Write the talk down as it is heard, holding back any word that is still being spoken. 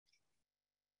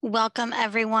Welcome,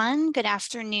 everyone. Good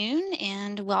afternoon,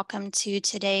 and welcome to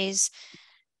today's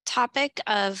topic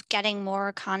of getting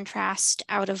more contrast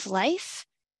out of life.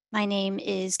 My name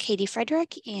is Katie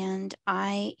Frederick, and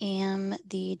I am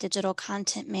the Digital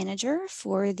Content Manager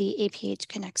for the APH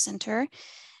Connect Center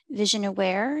Vision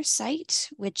Aware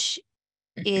site, which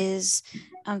is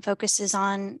focuses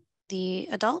on the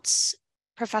adults,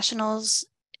 professionals,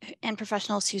 and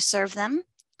professionals who serve them.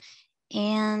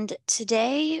 And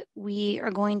today we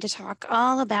are going to talk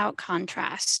all about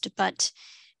contrast. But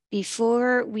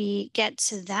before we get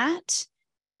to that,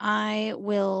 I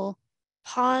will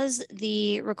pause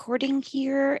the recording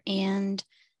here and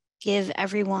give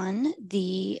everyone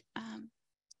the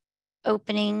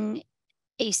opening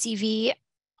ACV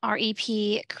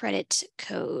REP credit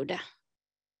code.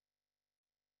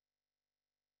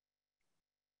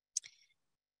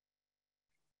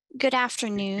 Good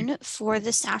afternoon. For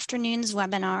this afternoon's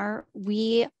webinar,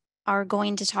 we are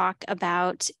going to talk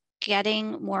about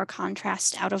getting more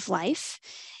contrast out of life.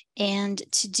 And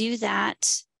to do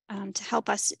that, to help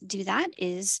us do that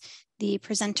is the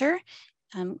presenter.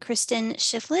 Kristen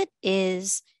Shiflett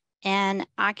is an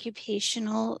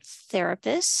occupational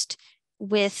therapist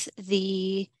with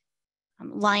the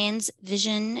Lions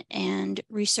Vision and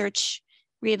Research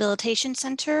Rehabilitation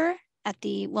Center at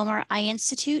the Wilmer Eye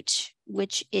Institute,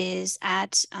 which is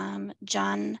at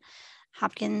Johns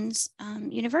Hopkins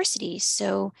University.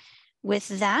 So with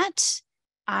that,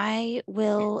 I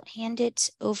will hand it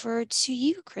over to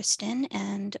you, Kristen,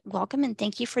 and welcome and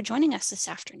thank you for joining us this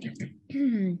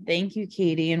afternoon. Thank you,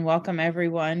 Katie, and welcome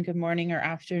everyone. Good morning or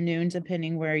afternoon,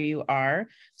 depending where you are.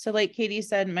 So like Katie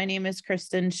said, my name is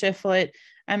Kristen Shiflett.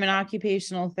 I'm an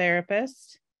occupational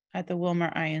therapist at the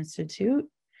Wilmer Eye Institute.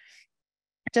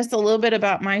 Just a little bit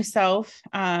about myself.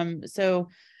 So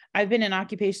I've been an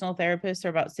occupational therapist for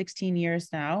about 16 years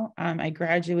now. I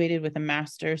graduated with a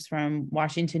master's from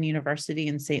Washington University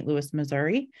in St. Louis,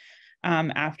 Missouri.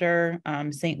 After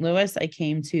St. Louis, I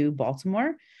came to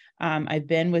Baltimore. I've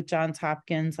been with Johns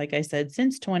Hopkins, like I said,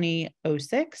 since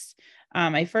 2006.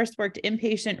 I first worked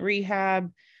inpatient rehab.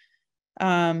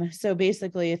 So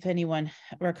basically, if anyone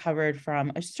recovered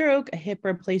from a stroke, a hip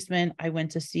replacement, I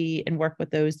went to see and work with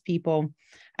those people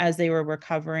as they were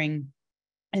recovering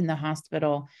in the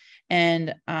hospital.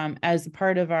 And as a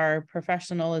part of our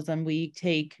professionalism, we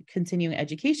take continuing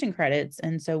education credits.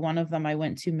 And so one of them, I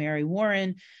went to Mary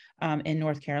Warren in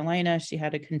North Carolina. She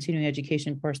had a continuing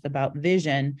education course about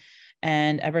vision.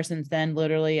 And ever since then,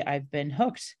 literally, I've been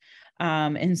hooked.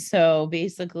 And so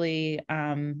basically,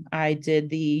 I did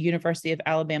the University of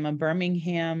Alabama,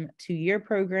 Birmingham 2-year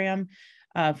program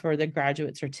for the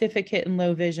graduate certificate in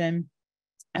low vision.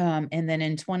 And then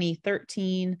in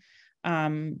 2013,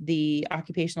 the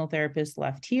occupational therapist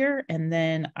left here, and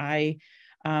then I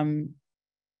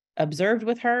observed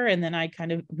with her, and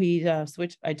then we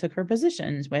switched. I took her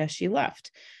positions where she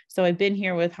left. So I've been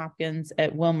here with Hopkins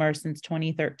at Wilmer since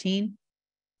 2013.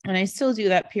 And I still do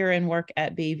that PRN work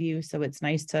at Bayview. So it's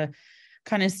nice to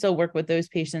kind of still work with those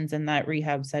patients in that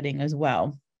rehab setting as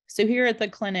well. So here at the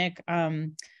clinic,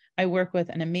 I work with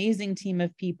an amazing team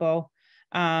of people.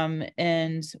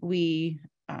 And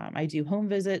I do home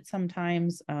visits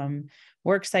sometimes,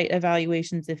 work site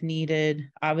evaluations if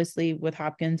needed. Obviously with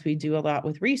Hopkins, we do a lot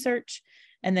with research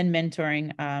and then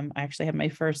mentoring. I actually have my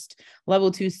first level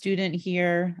 2 student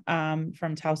here from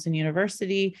Towson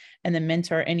University, and then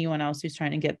mentor anyone else who's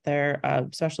trying to get their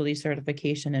specialty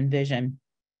certification in vision.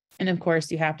 And of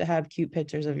course, you have to have cute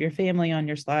pictures of your family on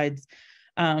your slides.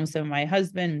 So my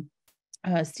husband,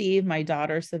 Steve, my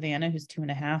daughter, Savannah, who's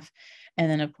 2.5, and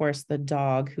then of course the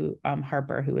dog,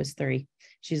 Harper, who is 3.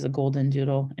 She's a golden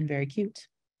doodle and very cute.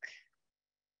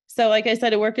 So like I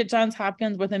said, I work at Johns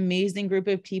Hopkins with an amazing group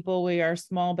of people. We are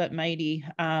small but mighty.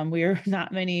 We are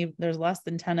not many. There's less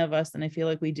than 10 of us, and I feel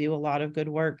like we do a lot of good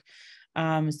work.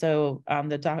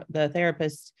 The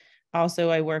therapist also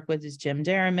I work with is Jim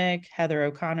Daramick, Heather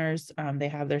O'Connor's. They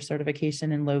have their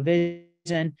certification in low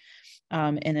vision.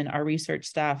 And then our research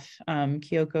staff,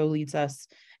 Kyoko leads us.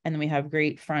 And then we have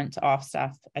great front off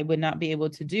staff. I would not be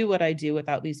able to do what I do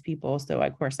without these people. So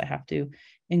of course I have to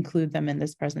include them in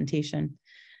this presentation.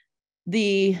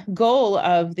 The goal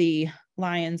of the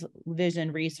Lions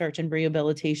Vision Research and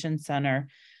Rehabilitation Center,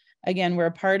 again, we're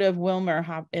a part of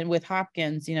Wilmer and with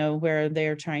Hopkins, where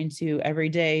they're trying to every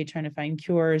day trying to find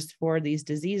cures for these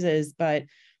diseases, but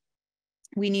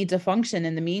we need to function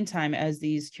in the meantime as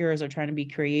these cures are trying to be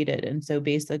created. And so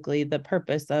basically the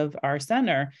purpose of our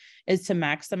center is to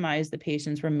maximize the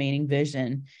patient's remaining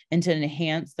vision and to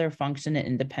enhance their function and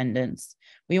independence.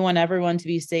 We want everyone to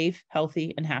be safe,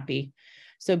 healthy, and happy.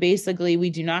 So basically, we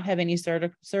do not have any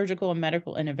surgical and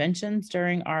medical interventions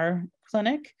during our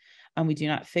clinic. We do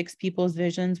not fix people's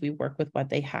visions. We work with what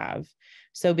they have.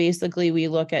 So basically, we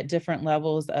look at different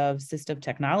levels of assistive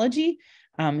technology.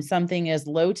 Something as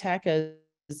low tech as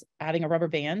adding a rubber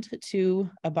band to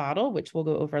a bottle, which we'll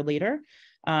go over later,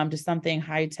 to something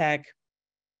high tech,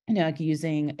 like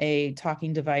using a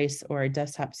talking device or a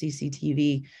desktop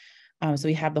CCTV. So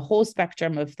we have the whole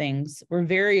spectrum of things. We're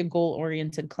very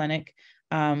goal-oriented clinic.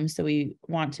 So we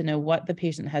want to know what the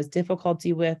patient has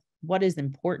difficulty with, what is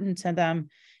important to them,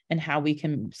 and how we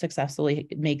can successfully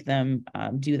make them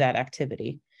do that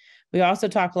activity. We also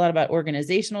talk a lot about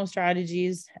organizational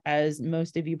strategies. As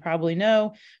most of you probably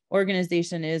know,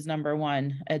 organization is number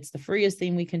one. It's the freest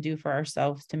thing we can do for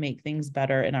ourselves to make things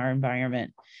better in our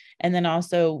environment. And then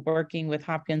also working with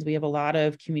Hopkins, we have a lot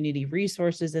of community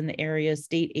resources in the area,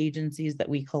 state agencies that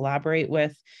we collaborate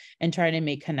with, and try to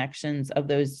make connections of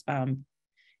those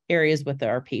areas with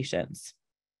our patients.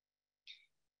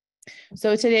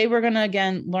 So today we're going to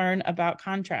again learn about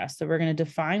contrast. So we're going to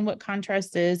define what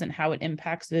contrast is and how it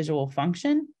impacts visual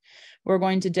function. We're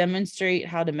going to demonstrate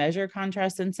how to measure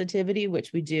contrast sensitivity,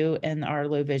 which we do in our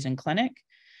low vision clinic.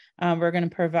 We're going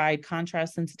to provide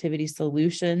contrast sensitivity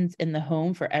solutions in the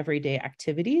home for everyday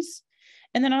activities.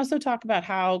 And then also talk about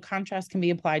how contrast can be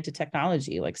applied to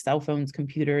technology like cell phones,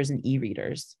 computers, and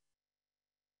e-readers.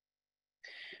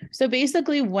 So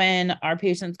basically, when our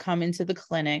patients come into the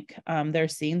clinic, they're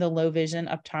seeing the low vision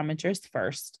optometrist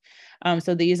first.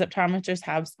 So these optometrists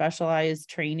have specialized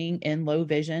training in low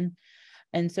vision.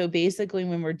 And so basically,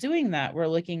 when we're doing that, we're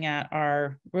looking at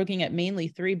mainly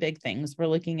three big things. We're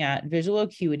looking at visual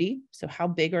acuity, so how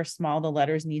big or small the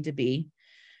letters need to be.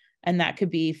 And that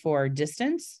could be for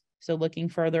distance, so looking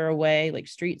further away, like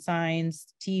street signs,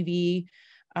 TV,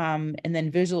 and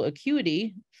then visual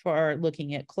acuity for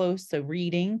looking at close, so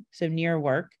reading, so near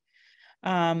work.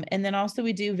 And then also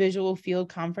we do visual field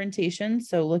confrontation,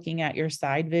 so looking at your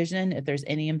side vision, if there's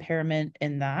any impairment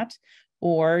in that,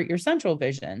 or your central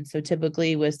vision. So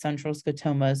typically with central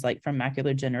scotomas, like from macular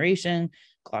degeneration,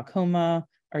 glaucoma,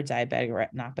 or diabetic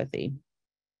retinopathy.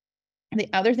 The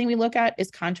other thing we look at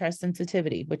is contrast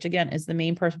sensitivity, which again is the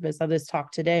main purpose of this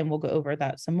talk today, and we'll go over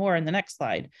that some more in the next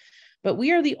slide. But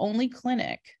we are the only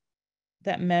clinic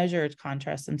that measures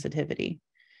contrast sensitivity.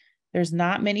 There's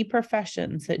not many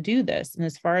professions that do this. And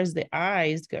as far as the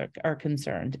eyes are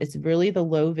concerned, it's really the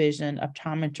low vision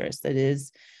optometrist that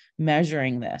is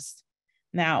measuring this.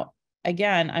 Now,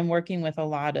 again, I'm working with a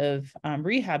lot of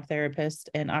rehab therapists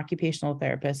and occupational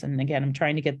therapists. And again, I'm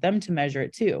trying to get them to measure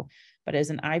it too. But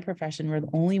as an eye profession, we're the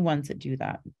only ones that do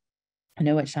that. I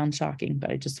know it sounds shocking,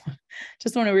 but I just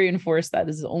want to reinforce that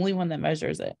this is the only one that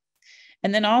measures it.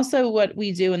 And then also what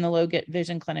we do in the low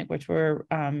vision clinic, which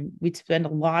we spend a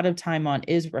lot of time on,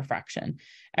 is refraction.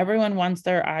 Everyone wants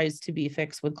their eyes to be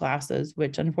fixed with glasses,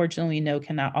 which unfortunately we know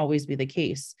cannot always be the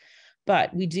case.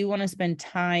 But we do want to spend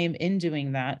time in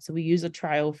doing that. So we use a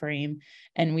trial frame,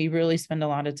 and we really spend a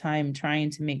lot of time trying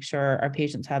to make sure our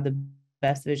patients have the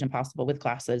best vision possible with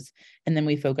glasses. And then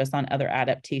we focus on other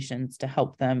adaptations to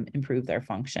help them improve their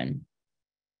function.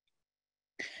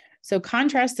 So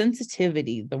contrast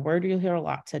sensitivity, the word you'll hear a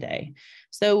lot today.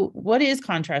 So what is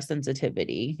contrast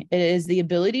sensitivity? It is the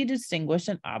ability to distinguish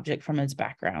an object from its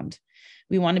background.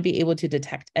 We want to be able to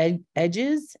detect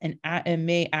edges and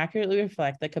may accurately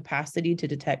reflect the capacity to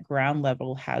detect ground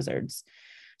level hazards.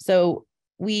 So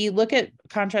we look at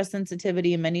contrast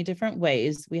sensitivity in many different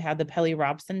ways. We have the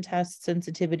Pelle-Robson test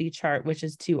sensitivity chart, which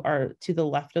is to the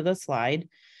left of the slide.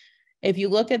 If you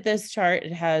look at this chart,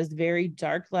 it has very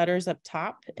dark letters up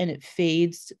top and it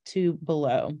fades to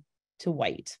below to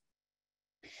white.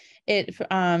 It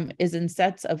is in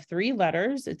sets of 3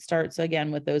 letters. It starts again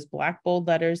with those black bold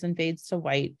letters and fades to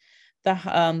white.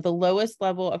 The lowest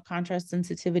level of contrast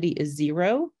sensitivity is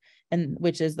 0, and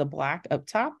which is the black up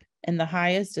top, and the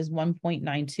highest is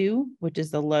 1.92, which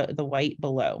is the white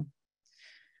below.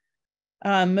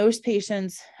 Most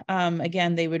patients,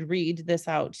 again, they would read this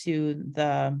out to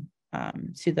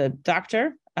the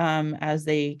doctor as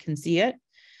they can see it.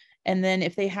 And then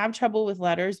if they have trouble with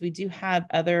letters, we do have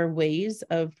other ways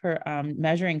of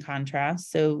measuring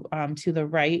contrast. So to the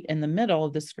right in the middle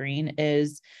of the screen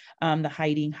is the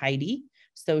hiding Heidi.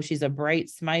 So she's a bright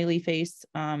smiley face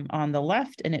on the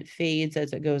left, and it fades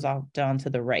as it goes off down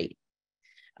to the right.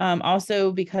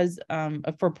 Also, because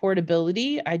for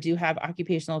portability, I do have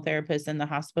occupational therapists in the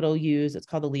hospital use, it's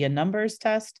called the Leah numbers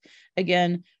test.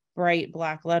 Again, bright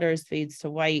black letters fades to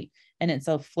white, and it's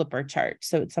a flipper chart.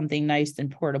 So it's something nice and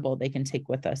portable they can take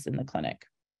with us in the clinic.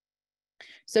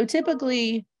 So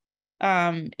typically,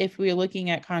 if we're looking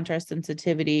at contrast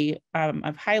sensitivity,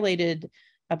 I've highlighted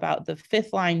about the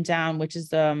fifth line down, which is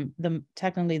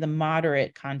technically the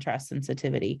moderate contrast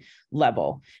sensitivity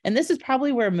level. And this is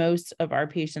probably where most of our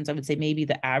patients, I would say maybe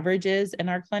the average is in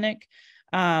our clinic.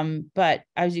 But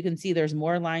as you can see, there's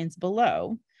more lines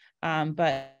below.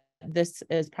 But this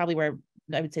is probably where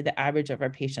I would say the average of our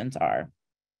patients are.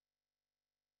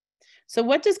 So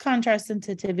what does contrast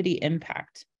sensitivity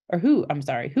impact? Or who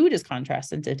does contrast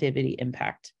sensitivity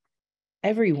impact?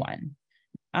 Everyone.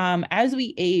 As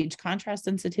we age, contrast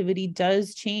sensitivity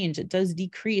does change. It does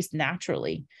decrease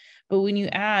naturally. But when you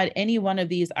add any one of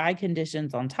these eye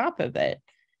conditions on top of it,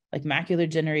 like macular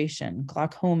degeneration,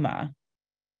 glaucoma,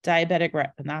 diabetic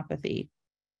retinopathy,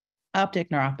 optic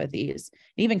neuropathies,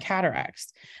 even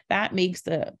cataracts, that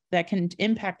can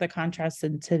impact the contrast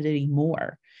sensitivity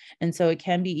more. And so it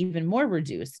can be even more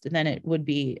reduced than it would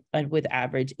be with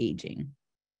average aging.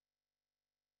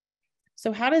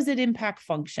 So how does it impact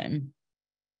function?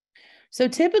 So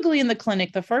typically in the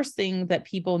clinic, the first thing that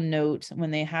people note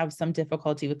when they have some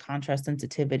difficulty with contrast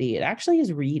sensitivity, it actually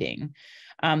is reading.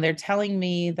 They're telling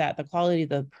me that the quality of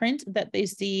the print that they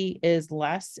see is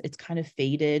less. It's kind of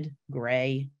faded,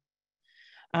 gray.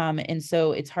 And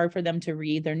so it's hard for them to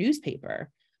read their newspaper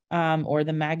or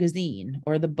the magazine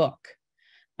or the book.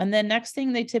 And then next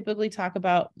thing they typically talk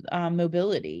about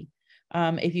mobility.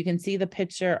 If you can see the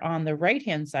picture on the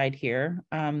right-hand side here,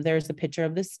 there's a picture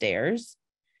of the stairs.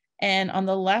 And on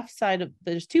the left side,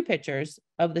 there's two pictures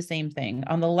of the same thing.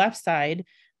 On the left side,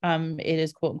 it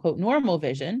is quote unquote normal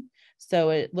vision.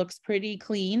 So it looks pretty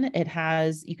clean.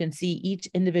 You can see each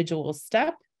individual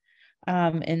step.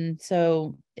 And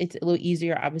so it's a little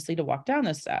easier, obviously, to walk down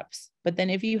the steps. But then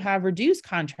if you have reduced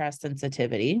contrast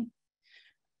sensitivity,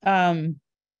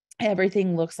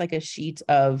 everything looks like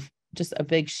just a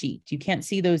big sheet. You can't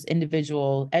see those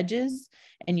individual edges,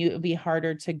 and it would be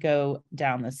harder to go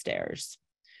down the stairs.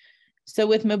 So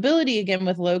with mobility, again,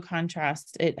 with low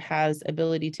contrast, it has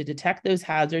ability to detect those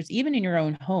hazards, even in your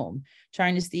own home,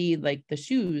 trying to see like the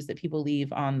shoes that people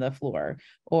leave on the floor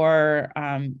or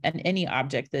and any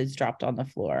object that is dropped on the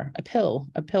floor, a pill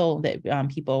that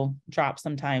people drop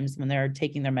sometimes when they're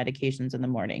taking their medications in the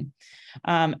morning.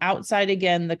 Outside,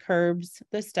 again, the curbs,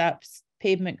 the steps,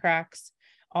 pavement cracks,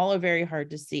 all are very hard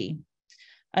to see.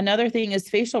 Another thing is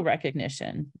facial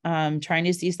recognition, trying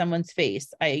to see someone's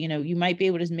face. You might be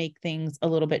able to make things a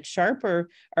little bit sharper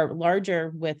or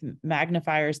larger with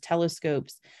magnifiers,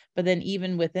 telescopes, but then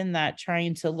even within that,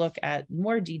 trying to look at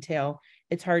more detail,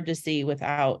 it's hard to see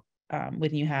without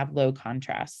when you have low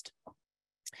contrast.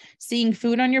 Seeing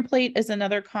food on your plate is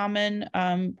another common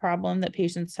problem that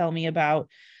patients tell me about.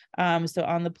 So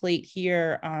on the plate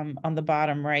here, on the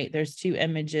bottom right, there's two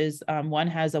images. One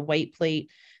has a white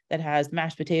plate that has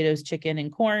mashed potatoes, chicken,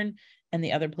 and corn, and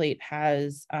the other plate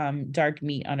has dark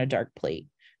meat on a dark plate.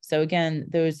 So again,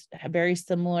 those very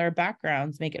similar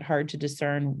backgrounds make it hard to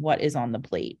discern what is on the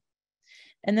plate.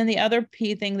 And then the other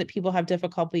key thing that people have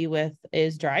difficulty with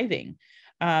is driving.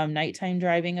 Nighttime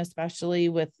driving, especially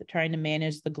with trying to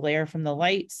manage the glare from the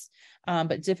lights,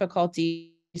 but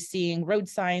difficulty seeing road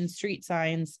signs, street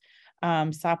signs,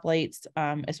 stoplights,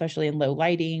 especially in low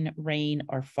lighting, rain,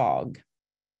 or fog.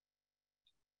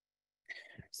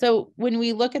 So when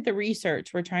we look at the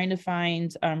research, we're trying to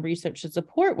find research to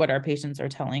support what our patients are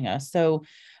telling us. So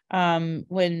for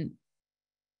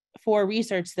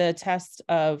research, the test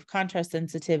of contrast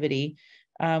sensitivity,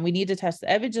 we need to test the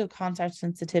evidence of contrast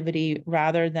sensitivity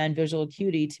rather than visual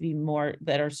acuity to be more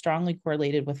that are strongly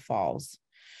correlated with falls.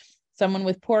 Someone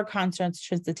with poor contrast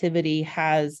sensitivity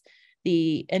has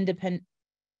been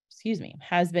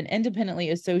independently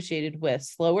associated with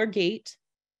slower gait,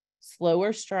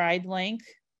 slower stride length,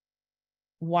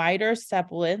 wider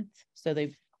step length, so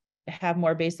they have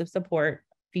more base of support,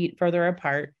 feet further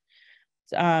apart,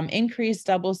 increased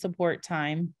double support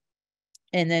time,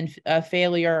 and then a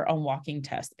failure on walking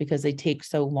tests because they take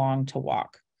so long to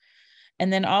walk.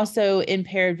 And then also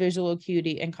impaired visual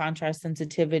acuity and contrast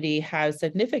sensitivity has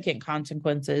significant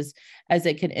consequences as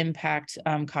it can impact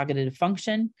cognitive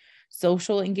function,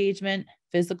 social engagement,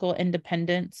 physical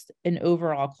independence, and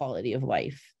overall quality of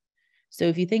life. So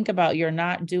if you think about you're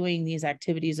not doing these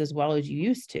activities as well as you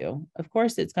used to, of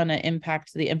course, it's going to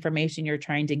impact the information you're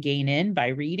trying to gain in by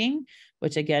reading,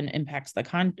 which again impacts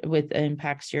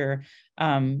your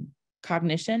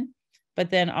cognition. But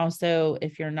then also,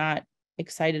 if you're not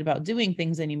excited about doing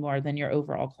things anymore, then your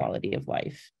overall quality of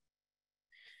life.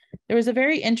 There was a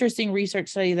very interesting research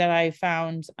study that I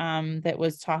found that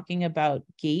was talking about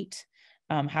gait,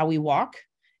 how we walk,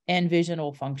 and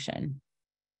visual function.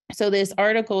 So this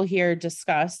article here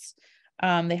discussed,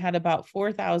 they had about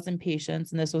 4,000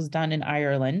 patients, and this was done in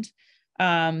Ireland.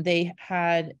 They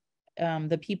had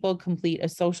the people complete a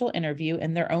social interview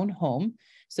in their own home.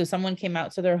 So someone came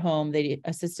out to their home, they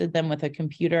assisted them with a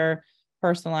computer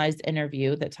personalized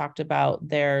interview that talked about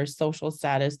their social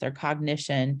status, their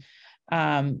cognition,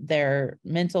 their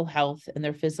mental health, and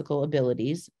their physical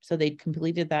abilities. So they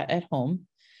completed that at home.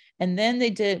 And then they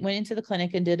went into the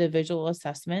clinic and did a visual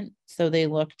assessment. So they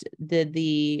did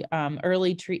the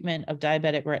early treatment of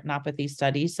diabetic retinopathy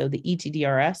study. So the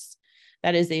ETDRS,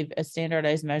 that is a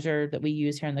standardized measure that we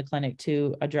use here in the clinic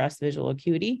to address visual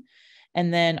acuity.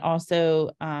 And then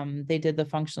also they did the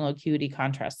functional acuity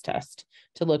contrast test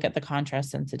to look at the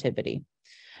contrast sensitivity.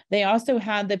 They also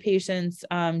had the patients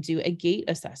do a gait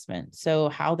assessment, so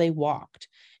how they walked.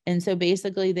 And so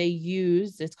basically they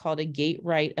used, it's called a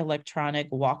Gait-Right electronic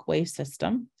walkway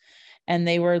system. And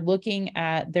they were looking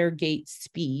at their gait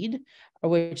speed,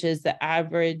 which is the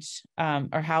average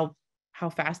or how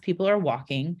fast people are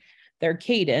walking, their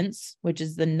cadence, which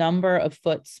is the number of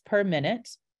foots per minute,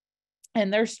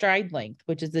 and their stride length,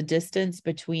 which is the distance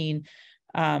between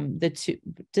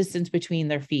between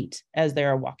their feet as they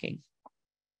are walking.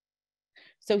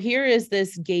 So here is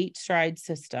this gait stride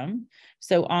system.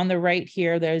 So on the right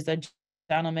here, there's a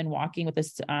gentleman walking with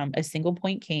a single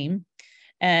point cane,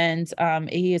 and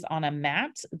he is on a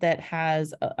mat that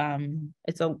has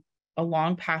it's a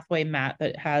long pathway mat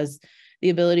that has the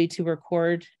ability to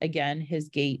record again his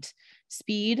gait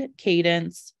speed,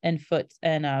 cadence, and foot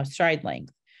and stride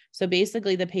length. So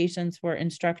basically the patients were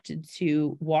instructed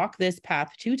to walk this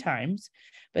path 2 times,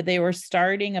 but they were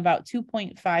starting about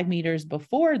 2.5 meters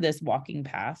before this walking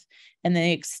path, and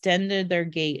they extended their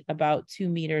gait about 2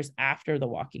 meters after the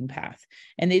walking path.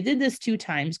 And they did this 2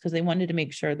 times because they wanted to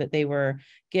make sure that they were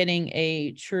getting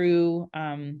a true,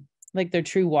 like their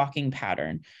true walking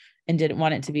pattern, and didn't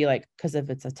want it to be like, because if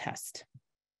it's a test.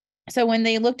 So when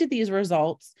they looked at these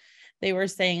results, they were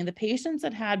saying the patients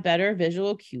that had better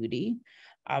visual acuity,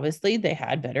 obviously they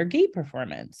had better gait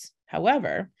performance.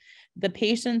 However, the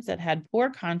patients that had poor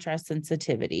contrast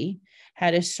sensitivity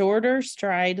had a shorter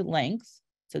stride length.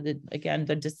 So again,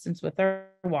 the distance with their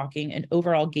walking and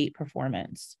overall gait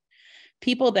performance.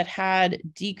 People that had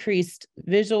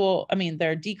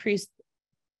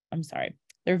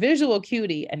their visual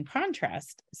acuity and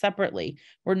contrast separately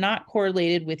were not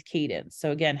correlated with cadence.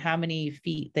 So again, how many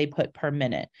feet they put per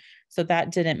minute. So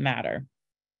that didn't matter.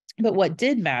 But what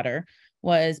did matter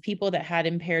was people that had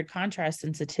impaired contrast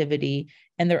sensitivity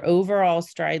and their overall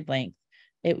stride length,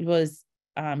 it was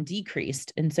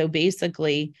decreased. And so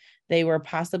basically they were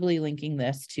possibly linking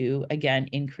this to, again,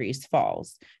 increased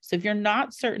falls. So if you're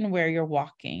not certain where you're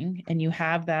walking and you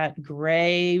have that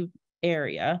gray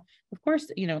area, of course,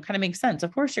 it kind of makes sense.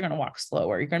 Of course, you're going to walk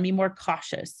slower. You're going to be more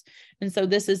cautious. And so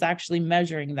this is actually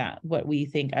measuring that, what we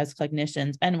think as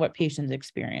clinicians and what patients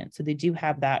experience. So they do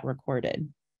have that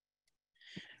recorded.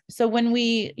 So when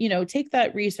we, take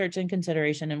that research in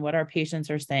consideration and what our patients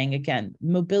are saying, again,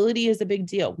 mobility is a big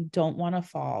deal. We don't want to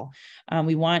fall.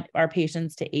 We want our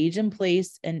patients to age in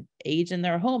place and age in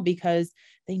their home because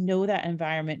they know that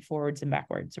environment forwards and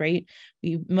backwards, right?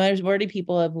 Majority of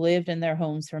people have lived in their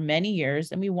homes for many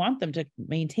years, and we want them to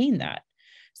maintain that.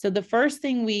 So the first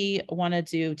thing we want to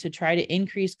do to try to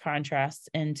increase contrast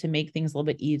and to make things a little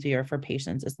bit easier for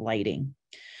patients is lighting.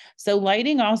 So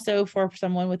lighting also for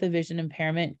someone with a vision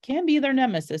impairment can be their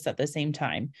nemesis at the same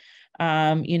time.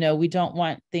 We don't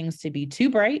want things to be too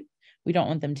bright. We don't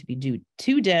want them to be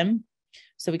too dim.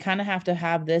 So we kind of have to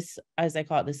have this, as I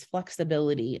call it, this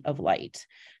flexibility of light.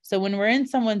 So when we're in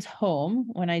someone's home,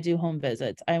 when I do home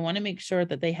visits, I want to make sure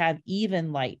that they have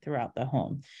even light throughout the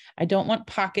home. I don't want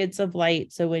pockets of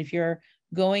light. So if you're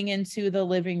going into the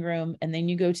living room and then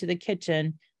you go to the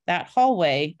kitchen, that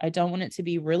hallway, I don't want it to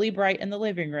be really bright in the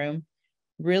living room,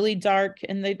 really dark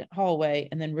in the hallway,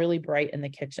 and then really bright in the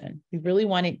kitchen. We really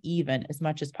want it even as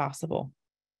much as possible.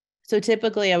 So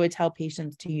typically I would tell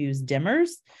patients to use dimmers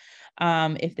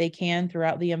if they can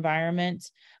throughout the environment.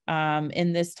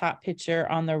 In this top picture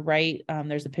on the right,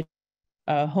 there's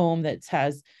a home that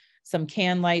has some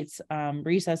can lights,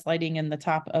 recessed lighting in the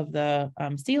top of the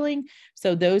ceiling.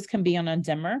 So those can be on a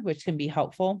dimmer, which can be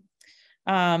helpful.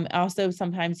 Also,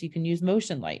 sometimes you can use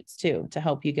motion lights too to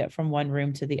help you get from one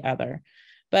room to the other.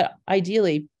 But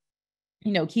ideally,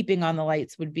 keeping on the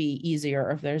lights would be easier.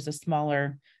 Or if there's a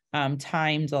smaller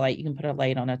timed light, you can put a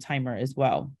light on a timer as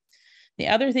well. The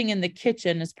other thing in the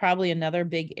kitchen is probably another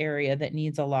big area that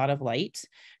needs a lot of light.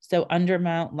 So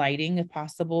undermount lighting, if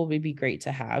possible, would be great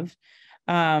to have.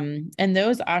 And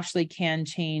those actually can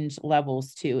change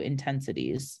levels to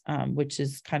intensities, which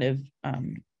is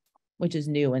which is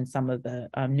new in some of the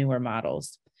newer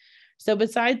models. So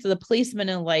besides the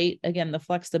placement of light, again, the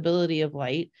flexibility of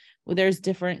light, Well, there's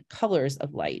different colors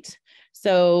of light.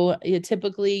 So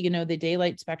typically, the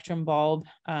daylight spectrum bulb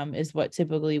is what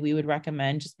typically we would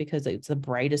recommend, just because it's the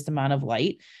brightest amount of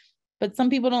light. But some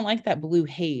people don't like that blue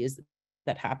haze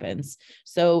that happens.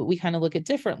 So we kind of look at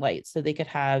different lights. So they could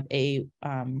have a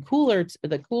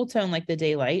the cool tone like the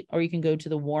daylight, or you can go to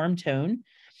the warm tone,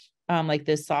 like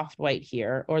this soft white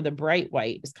here, or the bright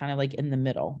white is kind of like in the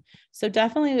middle. So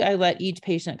definitely I let each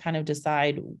patient kind of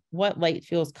decide what light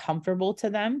feels comfortable to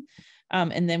them.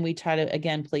 And then we try to,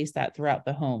 again, place that throughout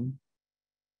the home.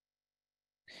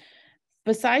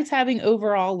 Besides having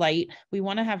overall light, we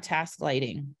want to have task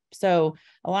lighting. So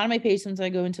a lot of my patients, I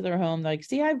go into their home, like,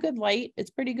 see, I have good light.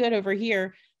 It's pretty good over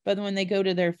here. But when they go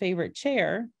to their favorite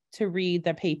chair to read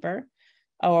the paper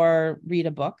or read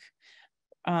a book,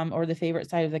 or the favorite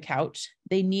side of the couch,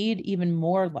 they need even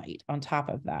more light on top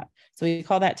of that. So we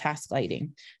call that task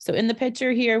lighting. So in the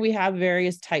picture here, we have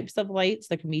various types of lights.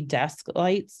 There can be desk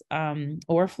lights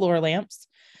or floor lamps.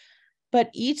 But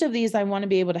each of these, I want to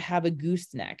be able to have a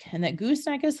gooseneck, and that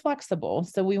gooseneck is flexible.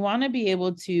 So we want to be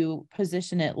able to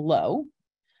position it low.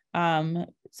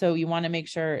 So you want to make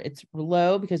sure it's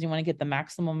low because you want to get the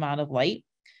maximum amount of light,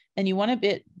 and you want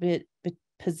to be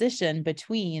position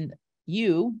between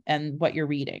you and what you're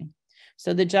reading.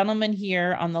 So the gentleman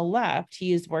here on the left,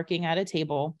 he is working at a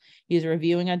table. He's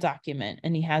reviewing a document,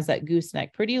 and he has that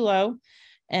gooseneck pretty low.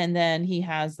 And then he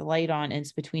has the light on, and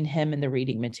it's between him and the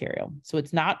reading material. So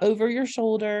it's not over your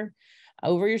shoulder.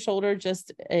 Over your shoulder,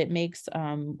 just it makes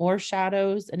more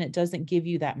shadows, and it doesn't give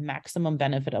you that maximum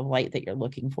benefit of light that you're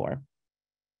looking for.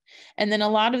 And then a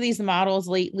lot of these models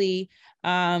lately,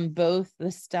 both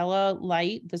the Stella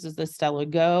light, this is the Stella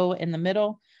Go in the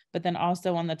middle, but then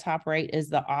also on the top right is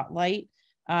the OttLite.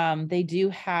 They do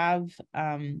have,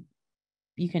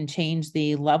 you can change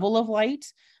the level of light.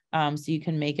 So you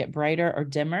can make it brighter or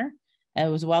dimmer,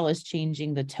 as well as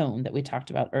changing the tone that we talked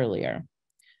about earlier.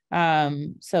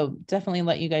 So definitely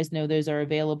let you guys know those are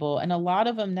available. And a lot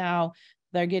of them now,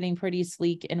 they're getting pretty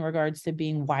sleek in regards to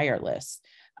being wireless.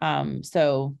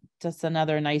 So that's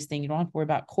another nice thing. You don't have to worry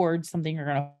about cords, something you're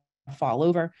going to fall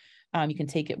over. You can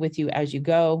take it with you as you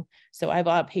go. So I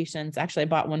bought patients, actually I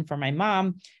bought one for my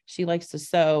mom. She likes to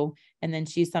sew, and then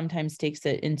she sometimes takes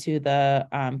it into the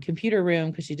computer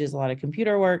room because she does a lot of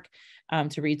computer work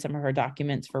to read some of her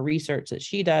documents for research that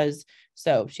she does.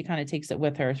 So she kind of takes it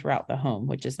with her throughout the home,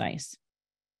 which is nice.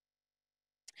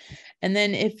 And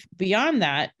then if beyond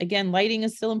that, again, lighting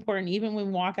is still important, even when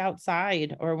we walk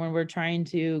outside or when we're trying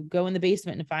to go in the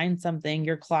basement and find something,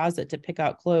 your closet to pick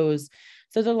out clothes.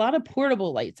 So there's a lot of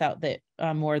portable lights out that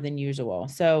more than usual.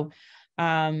 So,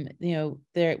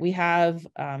 there we have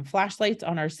flashlights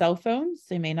on our cell phones.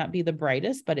 They may not be the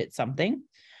brightest, but it's something.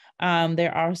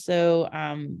 There are also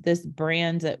this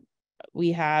brand that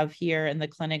we have here in the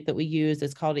clinic that we use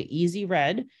is called an Easy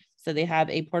Red. So they have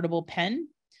a portable pen,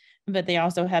 but they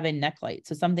also have a neck light.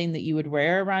 So something that you would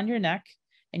wear around your neck,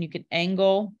 and you can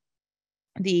angle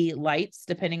the lights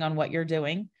depending on what you're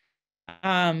doing.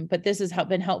 But this has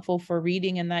been helpful for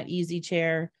reading in that easy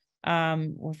chair,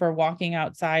 for walking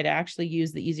outside. I actually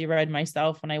use the Easy Red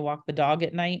myself when I walk the dog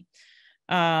at night.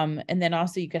 And then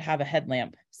also you could have a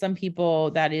headlamp. Some people,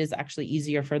 that is actually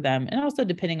easier for them. And also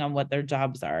depending on what their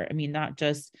jobs are. I mean, not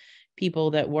just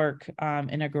people that work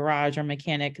in a garage or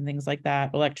mechanic and things like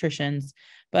that, electricians,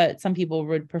 but some people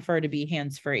would prefer to be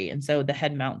hands-free. And so the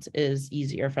head mount is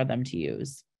easier for them to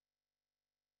use.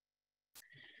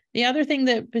 The other thing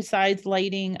that besides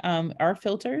lighting are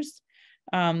filters.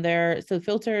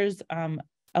 Filters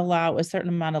allow a certain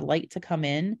amount of light to come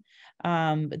in.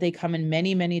 They come in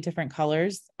many, many different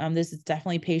colors. This is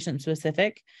definitely patient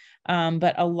specific.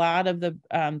 But a lot of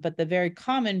but the very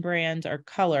common brand or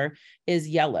color is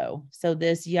yellow. So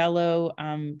this yellow,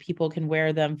 people can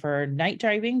wear them for night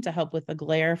driving to help with the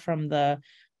glare from the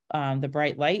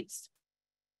bright lights.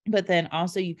 But then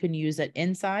also you can use it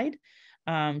inside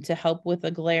to help with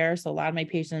the glare. So a lot of my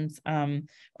patients,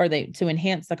 to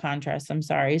enhance the contrast, I'm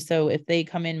sorry. So if they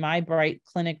come in my bright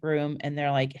clinic room and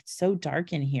they're like, it's so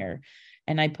dark in here,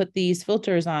 and I put these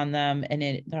filters on them and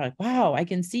they're like, wow, I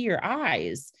can see your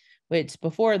eyes, which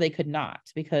before they could not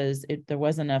because there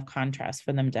wasn't enough contrast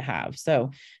for them to have.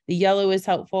 So the yellow is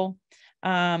helpful.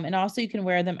 And also you can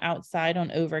wear them outside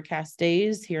on overcast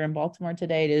days. Here in Baltimore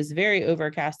today, it is very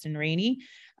overcast and rainy.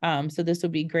 So this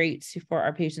would be great for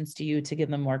our patients to use to give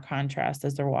them more contrast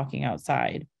as they're walking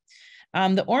outside.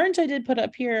 The orange I did put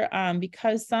up here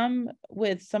because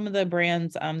with some of the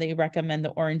brands, they recommend the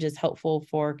orange is helpful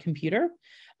for computer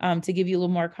to give you a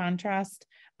little more contrast.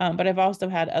 But I've also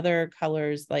had other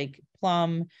colors like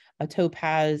plum, a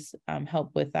topaz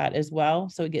help with that as well.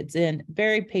 So it gets in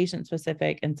very patient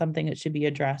specific and something that should be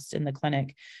addressed in the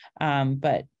clinic.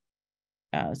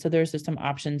 So there's just some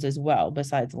options as well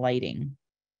besides lighting.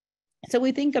 So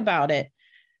we think about it.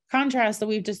 Contrast, so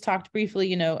we've just talked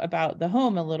briefly, about the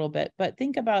home a little bit, but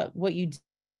think about what you do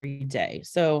every day.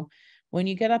 So when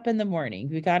you get up in the morning,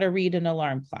 we got to read an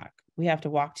alarm clock. We have to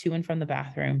walk to and from the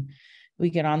bathroom. We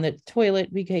get on the toilet,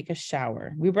 we take a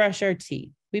shower, we brush our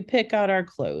teeth, we pick out our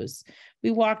clothes,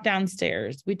 we walk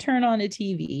downstairs, we turn on a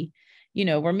TV,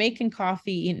 we're making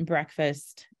coffee, eating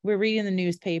breakfast, we're reading the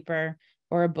newspaper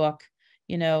or a book,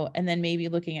 and then maybe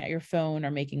looking at your phone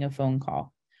or making a phone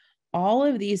call. All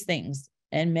of these things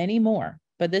and many more,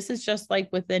 but this is just like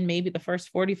within maybe the first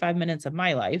 45 minutes of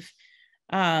my life.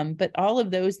 But all of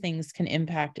those things can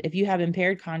impact, if you have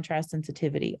impaired contrast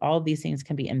sensitivity, all of these things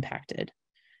can be impacted.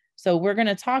 So we're going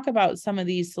to talk about some of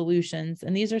these solutions,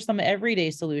 and these are some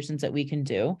everyday solutions that we can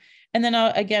do. And then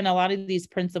again, a lot of these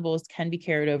principles can be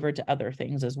carried over to other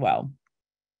things as well.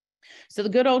 So the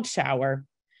good old shower.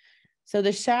 So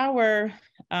the shower,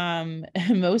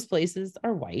 most places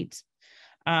are white.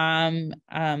 And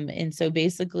so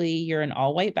basically you're an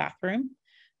all white bathroom.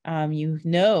 In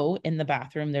the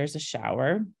bathroom, there's a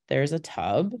shower, there's a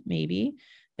tub, maybe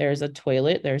there's a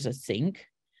toilet, there's a sink.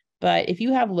 But if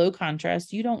you have low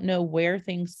contrast, you don't know where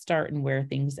things start and where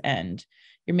things end.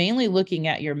 You're mainly looking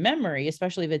at your memory,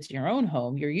 especially if it's your own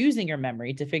home, you're using your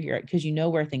memory to figure out because you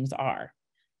know where things are.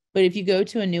 But if you go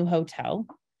to a new hotel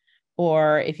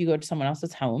or if you go to someone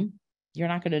else's home, you're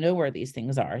not going to know where these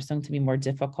things are. So it's going to be more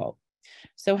difficult.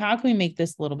 So how can we make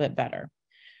this a little bit better?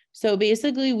 So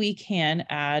basically we can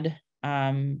add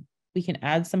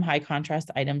some high contrast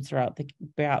items throughout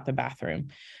the bathroom.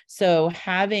 So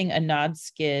having a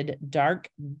non-skid dark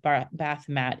bath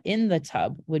mat in the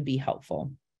tub would be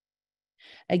helpful.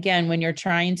 Again, when you're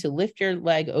trying to lift your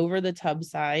leg over the tub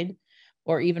side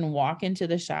or even walk into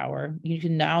the shower, you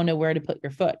can now know where to put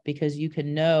your foot because you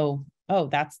can know, oh,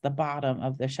 that's the bottom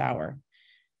of the shower.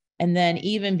 And then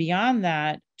even beyond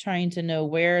that, trying to know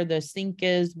where the sink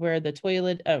is, where the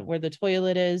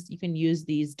toilet is, you can use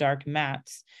these dark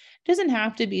mats. It doesn't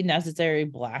have to be necessarily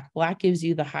black. Black gives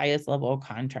you the highest level of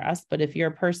contrast. But if your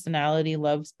personality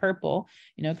loves purple,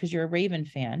 because you're a Raven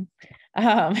fan,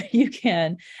 you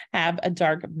can have a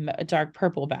dark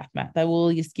purple bath mat that will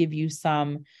at least give you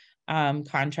some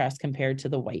contrast compared to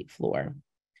the white floor.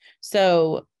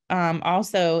 So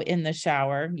also in the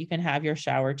shower, you can have your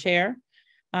shower chair.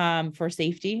 For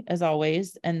safety, as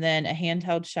always. And then a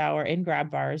handheld shower and grab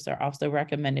bars are also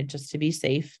recommended just to be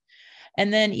safe.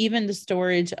 And then even the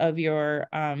storage of your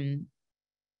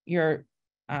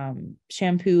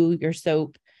shampoo, your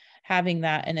soap, having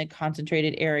that in a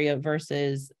concentrated area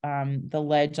versus the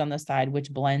ledge on the side, which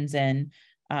blends in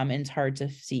and it's hard to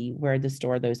see where to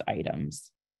store those items.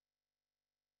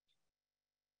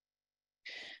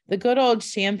 The good old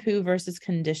shampoo versus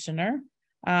conditioner.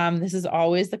 This is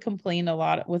always the complaint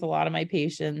with a lot of my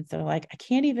patients. They're like, I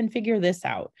can't even figure this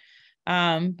out.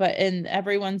 But in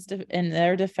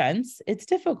their defense, it's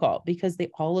difficult because they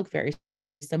all look very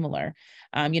similar.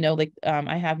 I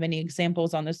have many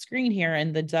examples on the screen here,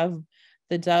 and the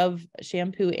Dove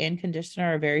shampoo and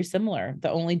conditioner are very similar. The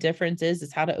only difference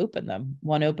is how to open them.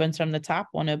 One opens from the top,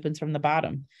 one opens from the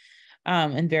bottom.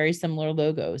 And very similar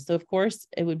logos. So of course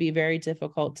it would be very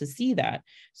difficult to see that.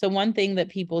 So one thing that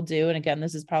people do, and again,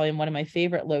 this is probably one of my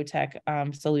favorite low-tech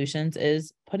solutions,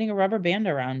 is putting a rubber band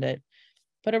around it.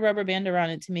 Put a rubber band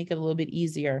around it to make it a little bit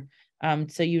easier.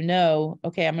 So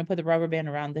okay, I'm gonna put the rubber band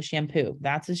around the shampoo.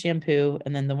 That's the shampoo.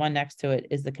 And then the one next to it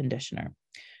is the conditioner.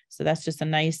 So that's just a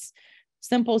nice,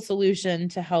 simple solution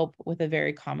to help with a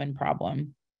very common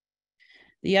problem.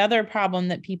 The other problem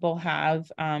that people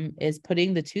have is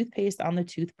putting the toothpaste on the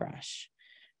toothbrush.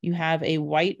 You have a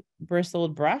white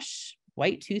bristled brush,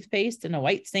 white toothpaste, and a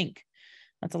white sink.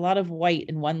 That's a lot of white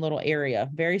in one little area.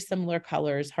 Very similar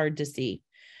colors, hard to see.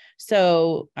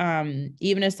 So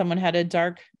even if someone had a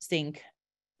dark sink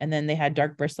and then they had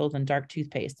dark bristles and dark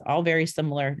toothpaste, all very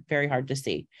similar, very hard to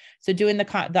see. So doing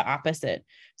the opposite.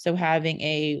 So having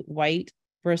a white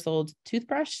bristled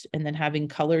toothbrush and then having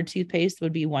colored toothpaste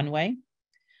would be one way.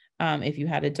 If you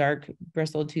had a dark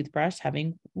bristled toothbrush,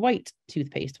 having white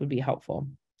toothpaste would be helpful.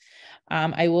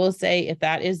 I will say if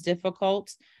that is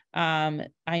difficult,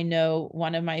 I know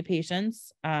one of my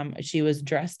patients, she was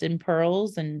dressed in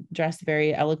pearls and dressed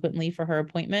very eloquently for her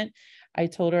appointment. I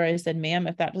told her, I said, ma'am,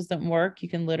 if that doesn't work, you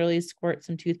can literally squirt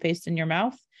some toothpaste in your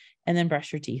mouth and then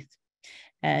brush your teeth.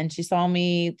 And she saw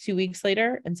me 2 weeks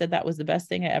later and said that was the best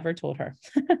thing I ever told her.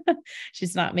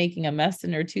 She's not making a mess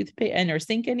in her toothpaste and her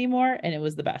sink anymore. And it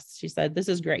was the best. She said, this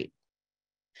is great.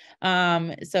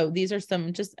 So these are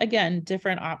some just, again,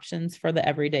 different options for the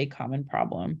everyday common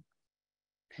problem.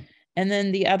 And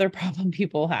then the other problem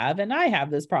people have, and I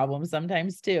have this problem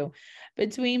sometimes too,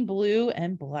 between blue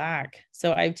and black.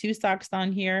 So I have 2 socks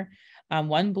on here,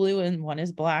 one blue and one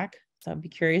is black. So I'd be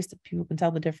curious if people can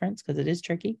tell the difference because it is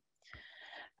tricky.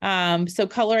 So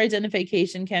color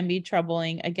identification can be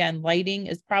troubling. Again, lighting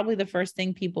is probably the first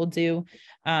thing people do.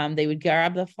 They would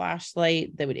grab the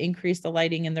flashlight, they would increase the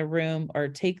lighting in the room or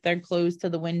take their clothes to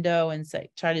the window and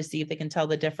try to see if they can tell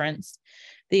the difference.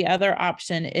 The other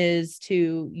option is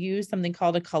to use something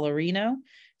called a colorino.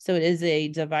 So it is a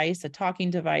device, a talking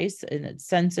device, and it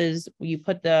senses, you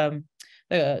put the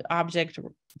object,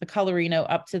 the colorino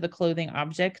up to the clothing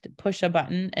object, push a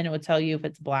button, and it will tell you if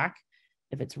it's black,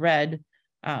 if it's red,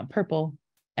 purple.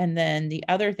 And then the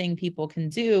other thing people can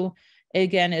do,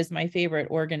 again, is my favorite,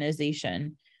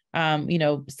 organization.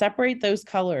 Separate those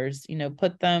colors,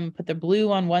 put the blue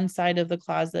on one side of the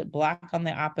closet, black on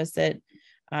the opposite.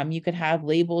 You could have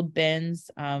labeled bins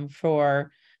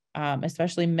for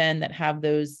especially men that have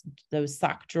those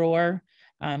sock drawer.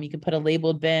 You could put a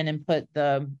labeled bin and put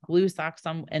the blue socks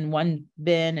in one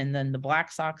bin and then the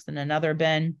black socks in another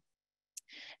bin.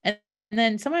 And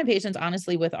then some of my patients,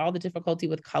 honestly, with all the difficulty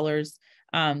with colors,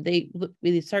 they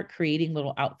start creating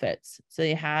little outfits. So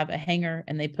they have a hanger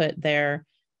and they put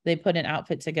an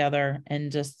outfit together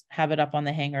and just have it up on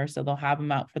the hanger. So they'll have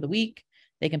them out for the week.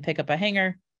 They can pick up a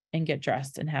hanger and get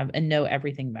dressed and know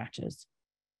everything matches.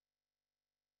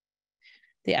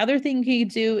 The other thing you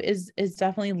do is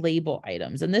definitely label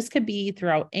items. And this could be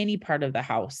throughout any part of the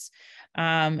house,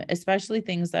 especially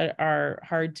things that are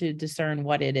hard to discern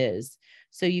what it is.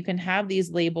 So you can have these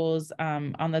labels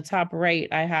on the top right.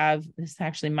 I have, this is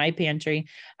actually my pantry.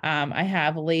 I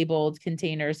have labeled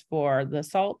containers for the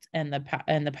salt and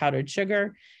the powdered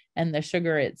sugar and the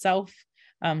sugar itself.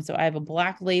 So I have a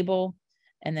black label,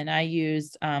 and then I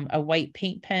used a white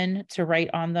paint pen to write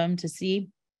on them to see.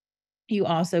 You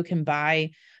also can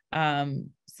buy some,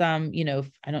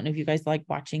 I don't know if you guys like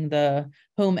watching the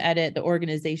Home Edit, the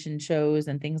organization shows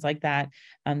and things like that.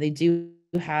 They do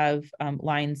have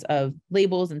lines of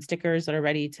labels and stickers that are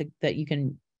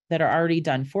that are already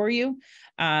done for you.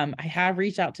 I have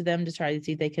reached out to them to try to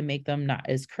see if they can make them not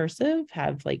as cursive,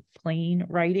 have like plain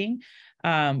writing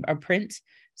or print.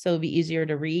 So it'll be easier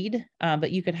to read,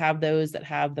 but you could have those that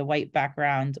have the white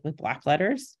background with black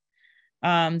letters.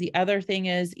 The other thing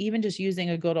is even just using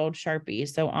a good old Sharpie.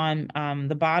 So on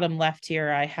the bottom left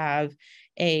here, I have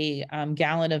a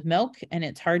gallon of milk, and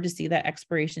it's hard to see that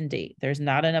expiration date. There's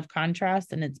not enough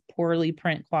contrast and it's poorly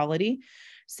print quality.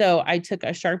 So I took a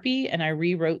Sharpie and I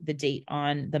rewrote the date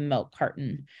on the milk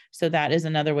carton. So that is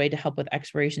another way to help with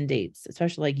expiration dates,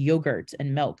 especially like yogurt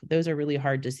and milk. Those are really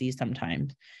hard to see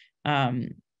sometimes.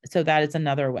 So that is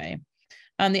another way.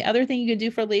 The other thing you can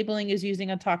do for labeling is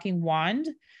using a talking wand.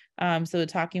 So a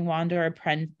talking wand or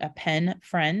a pen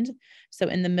friend. So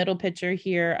in the middle picture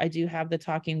here, I do have the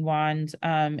talking wand.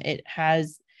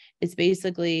 It's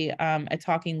basically a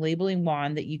talking labeling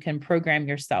wand that you can program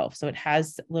yourself. So it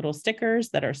has little stickers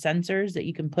that are sensors that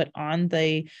you can put on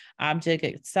the object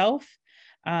itself.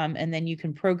 And then you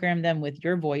can program them with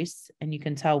your voice and you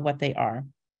can tell what they are.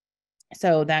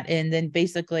 So that, and then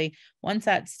basically once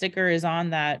that sticker is on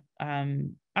that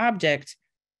object,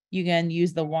 you can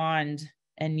use the wand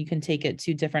and you can take it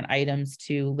to different items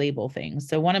to label things.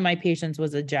 So one of my patients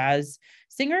was a jazz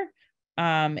singer.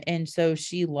 And so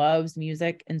she loves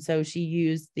music. And so she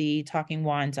used the talking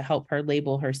wand to help her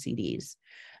label her CDs.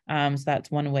 So that's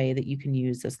one way that you can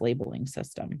use this labeling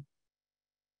system.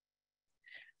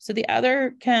 So the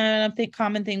other kind of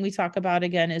common thing we talk about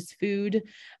again is food,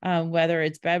 whether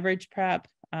it's beverage prep,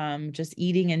 just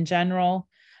eating in general.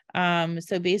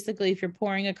 So basically, if you're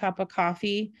pouring a cup of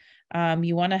coffee,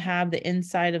 you want to have the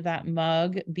inside of that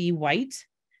mug be white.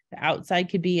 The outside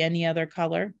could be any other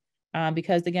color.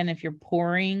 Because again, if you're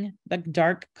pouring the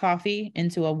dark coffee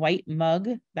into a white mug,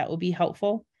 that will be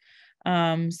helpful.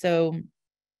 So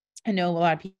I know a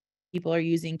lot of people are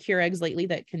using Keurigs lately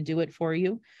that can do it for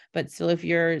you, but still, if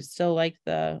you're still like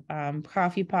the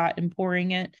coffee pot and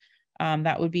pouring it,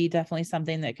 that would be definitely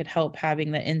something that could help,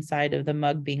 having the inside of the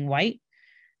mug being white.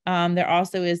 There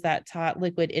also is that tot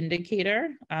liquid indicator,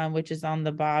 which is on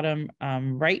the bottom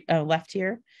left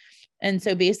here. And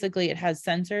so basically it has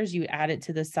sensors. You add it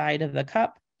to the side of the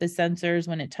cup. The sensors,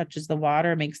 when it touches the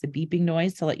water, makes the beeping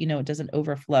noise to let you know it doesn't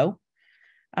overflow.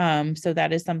 So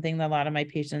that is something that a lot of my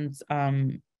patients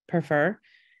prefer.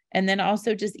 And then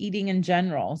also just eating in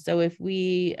general. So if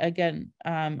we, again,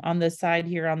 on the side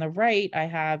here on the right, I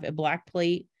have a black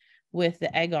plate with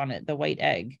the egg on it, the white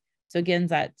egg. So again,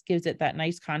 that gives it that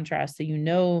nice contrast. So you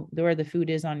know where the food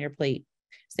is on your plate.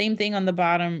 Same thing on the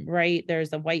bottom right,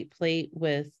 there's a white plate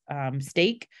with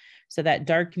steak. So that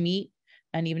dark meat,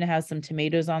 and even has some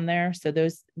tomatoes on there. So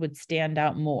those would stand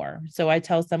out more. So I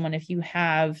tell someone, if you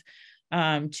have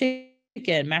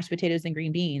chicken, mashed potatoes, and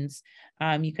green beans,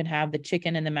 you can have the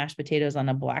chicken and the mashed potatoes on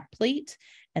a black plate,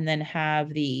 and then have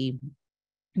the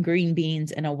green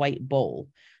beans in a white bowl.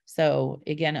 So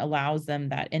again, allows them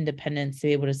that independence to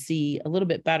be able to see a little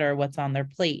bit better what's on their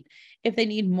plate. If they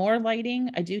need more lighting,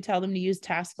 I do tell them to use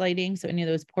task lighting. So any of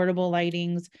those portable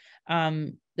lightings,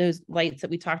 those lights that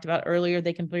we talked about earlier,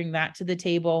 they can bring that to the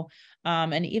table.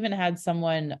 And even had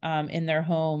someone in their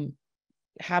home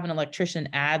have an electrician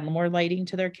add more lighting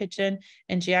to their kitchen.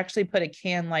 And she actually put a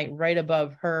can light right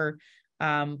above her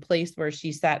place where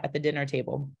she sat at the dinner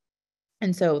table.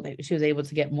 And so she was able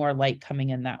to get more light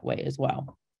coming in that way as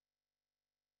well.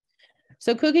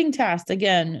 So cooking tasks,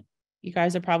 again, you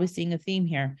guys are probably seeing a theme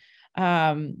here.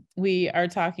 We are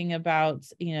talking about,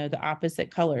 the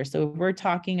opposite color. So we're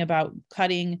talking about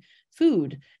cutting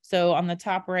food. So on the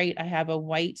top right, I have a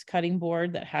white cutting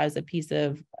board that has a piece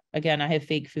of, again, I have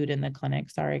fake food in the clinic.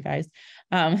 Sorry, guys.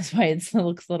 That's why it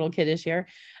looks a little kiddish here.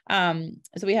 So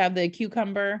we have the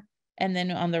cucumber, and then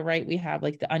on the right, we have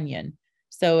like the onion.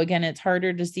 So again, it's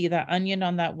harder to see that onion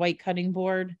on that white cutting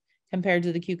board compared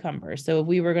to the cucumber. So if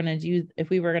we were going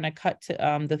to cut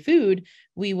to, the food,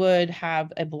 we would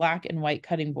have a black and white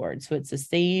cutting board. So it's the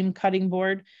same cutting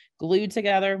board glued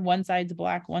together. One side's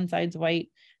black, one side's white.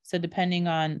 So depending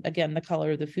on, again, the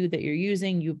color of the food that you're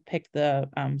using, you pick the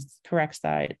correct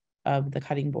side of the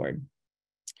cutting board.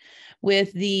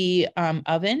 With the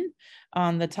oven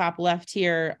on the top left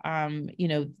here,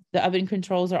 the oven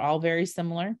controls are all very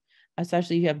similar,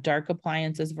 especially if you have dark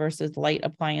appliances versus light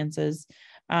appliances.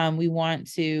 We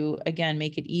want to, again,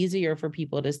 make it easier for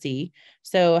people to see.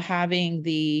 So having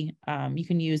the, you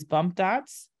can use bump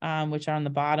dots, which are on the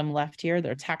bottom left here.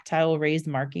 They're tactile raised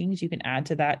markings. You can add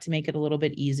to that to make it a little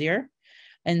bit easier.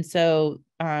 And so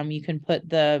you can put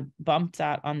the bump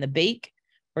dot on the bake,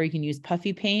 or you can use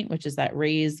puffy paint, which is that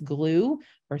raised glue,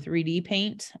 or 3D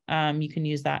paint. You can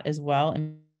use that as well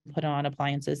and put on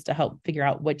appliances to help figure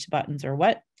out which buttons are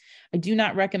what. I do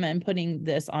not recommend putting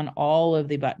this on all of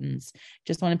the buttons.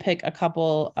 Just want to pick a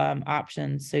couple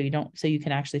options so you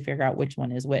can actually figure out which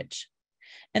one is which.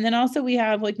 And then also we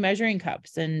have like measuring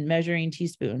cups and measuring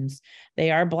teaspoons.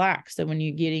 They are black. So when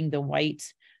you're getting the white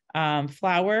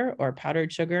flour or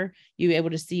powdered sugar, you're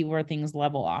able to see where things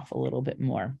level off a little bit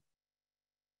more.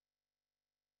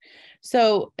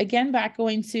 So again, back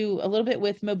going to a little bit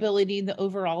with mobility, the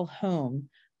overall home.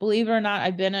 Believe it or not,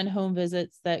 I've been on home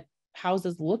visits that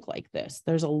houses look like this.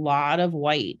 There's a lot of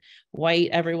white.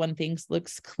 White, everyone thinks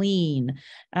looks clean,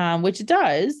 which it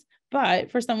does. But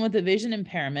for someone with a vision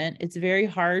impairment, it's very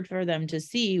hard for them to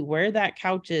see where that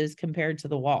couch is compared to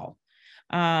the wall.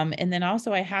 And then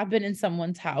also I have been in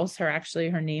someone's house. Her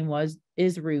name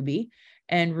is Ruby,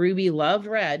 and Ruby loved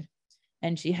red.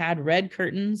 And she had red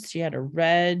curtains. She had a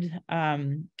red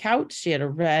couch. She had a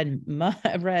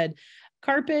red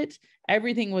carpet.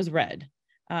 Everything was red.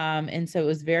 And so it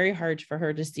was very hard for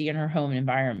her to see in her home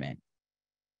environment.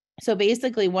 So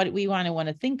basically what we want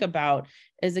to think about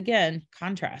is, again,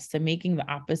 contrast, and making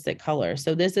the opposite color.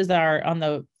 So this is on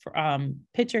the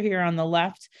picture here on the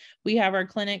left, we have our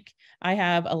clinic. I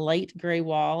have a light gray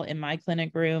wall in my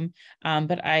clinic room,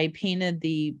 but I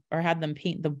had them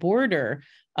paint the border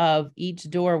of each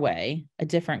doorway a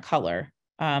different color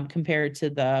compared to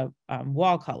the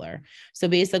wall color. So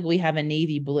basically we have a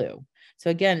navy blue. So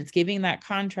again, it's giving that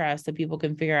contrast so people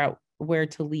can figure out where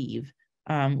to leave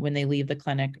when they leave the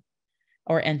clinic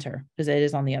or enter, because it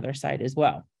is on the other side as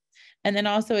well. And then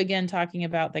also, again, talking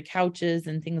about the couches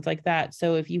and things like that.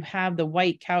 So if you have the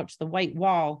white couch, the white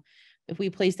wall, if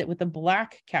we placed it with a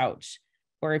black couch,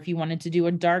 or if you wanted to do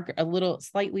a little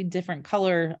slightly different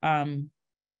color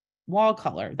wall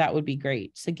color, that would be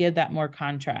great to give that more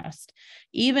contrast.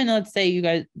 Even let's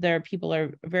say people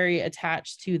are very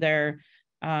attached to their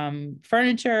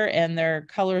furniture and their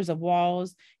colors of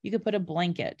walls, you could put a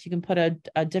blanket. You can put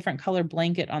a different color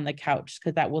blanket on the couch,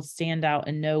 because that will stand out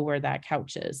and know where that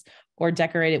couch is, or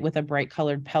decorate it with a bright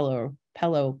colored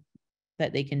pillow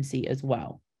that they can see as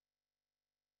well.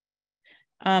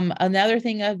 Another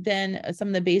thing some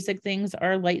of the basic things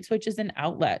are light switches and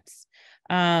outlets.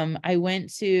 I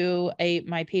went to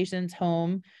my patient's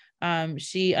home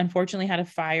She unfortunately had a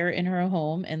fire in her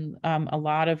home, and a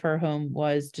lot of her home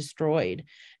was destroyed.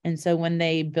 And so when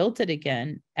they built it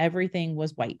again, everything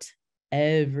was white.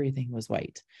 Everything was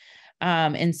white.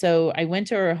 And so I went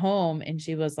to her home and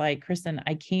she was like, Kristen,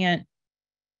 I can't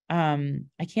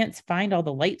find all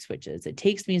the light switches. It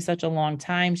takes me such a long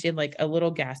time. She had like a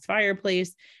little gas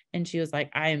fireplace and she was like,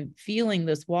 I'm feeling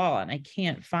this wall and I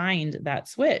can't find that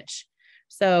switch.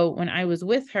 So when I was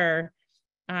with her,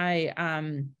 I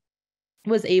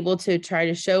was able to try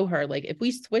to show her, like, if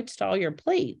we switched all your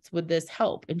plates, would this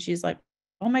help? And she's like,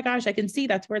 oh my gosh, I can see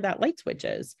that's where that light switch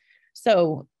is.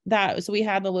 So we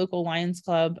had the local Lions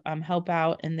Club help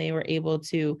out, and they were able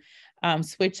to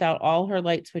switch out all her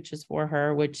light switches for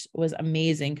her, which was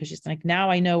amazing because she's like,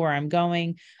 now I know where I'm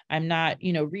going. I'm not,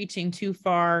 reaching too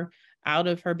far out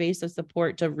of her base of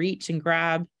support to reach and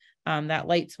grab that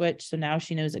light switch. So now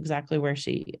she knows exactly where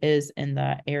she is in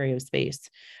the area of space.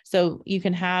 So you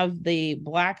can have the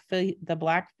black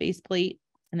faceplate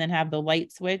and then have the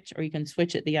light switch, or you can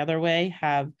switch it the other way,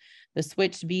 have the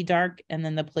switch be dark and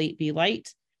then the plate be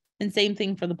light. And same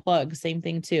thing for the plug, same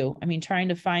thing too. I mean, trying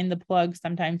to find the plug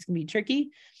sometimes can be tricky.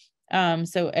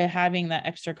 So having that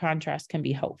extra contrast can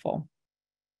be helpful.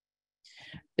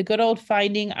 The good old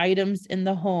finding items in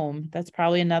the home. That's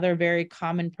probably another very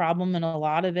common problem. And a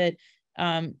lot of it,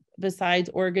 besides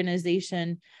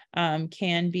organization,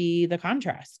 can be the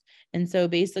contrast. And so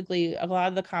basically a lot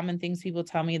of the common things people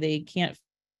tell me they can't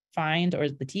find or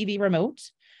the TV remote,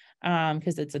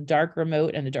 because it's a dark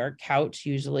remote and a dark couch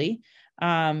usually,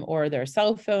 or their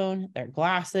cell phone, their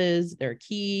glasses, their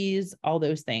keys, all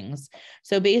those things.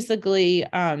 So basically,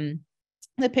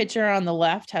 the picture on the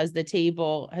left has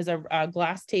a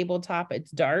glass tabletop.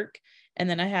 It's dark. And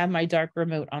then I have my dark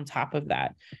remote on top of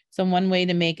that. So one way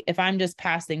to make, if I'm just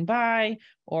passing by,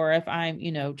 or if I'm,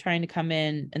 trying to come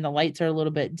in and the lights are a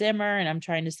little bit dimmer and I'm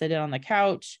trying to sit on the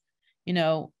couch,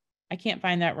 I can't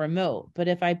find that remote. But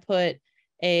if I put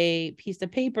a piece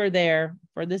of paper there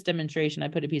for this demonstration, I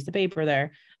put a piece of paper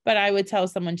there, but I would tell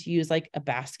someone to use like a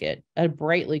basket, a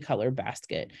brightly colored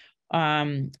basket,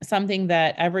 something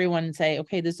that everyone say,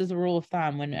 okay, this is a rule of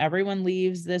thumb. When everyone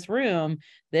leaves this room,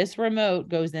 this remote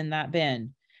goes in that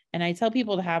bin. And I tell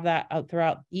people to have that out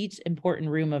throughout each important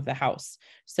room of the house.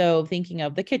 So thinking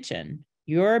of the kitchen,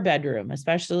 your bedroom,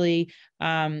 especially,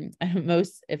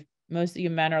 if most of you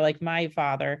men are like my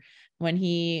father, when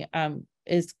he,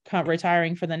 is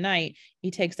retiring for the night, he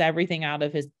takes everything out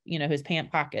of his, his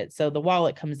pant pocket. So the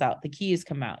wallet comes out, the keys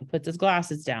come out, he puts his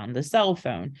glasses down, the cell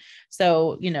phone.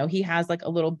 So, he has like a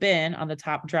little bin on the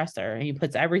top dresser and he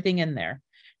puts everything in there.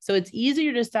 So it's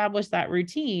easier to establish that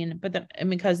routine, and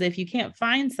because if you can't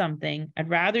find something, I'd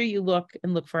rather you look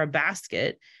for a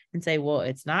basket and say, well,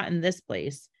 it's not in this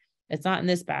place. It's not in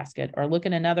this basket, or look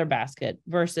in another basket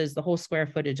versus the whole square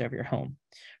footage of your home,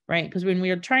 right? Because when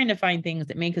we are trying to find things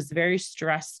that make us very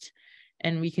stressed,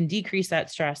 and we can decrease that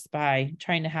stress by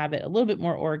trying to have it a little bit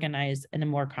more organized and a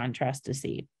more contrast to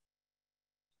see.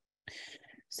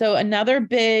 So another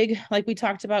big, like we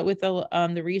talked about with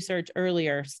the research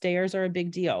earlier, stairs are a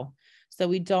big deal. So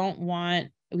we don't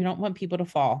want people to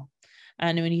fall.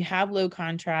 And when you have low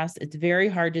contrast, it's very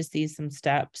hard to see some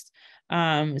steps.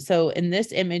 So in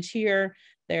this image here,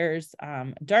 there's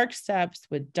dark steps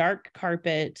with dark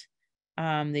carpet.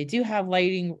 They do have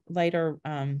lighter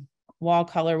wall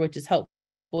color, which is helpful,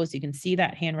 so you can see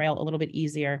that handrail a little bit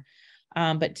easier.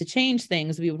 But to change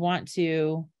things, we would want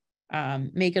to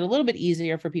make it a little bit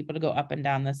easier for people to go up and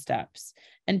down the steps.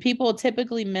 And people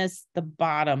typically miss the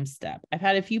bottom step. I've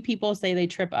had a few people say they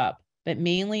trip up, but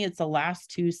mainly it's the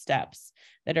last two steps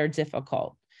that are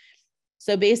difficult.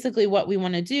 So basically what we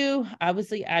want to do,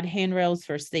 obviously add handrails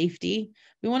for safety.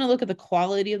 We want to look at the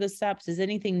quality of the steps. Does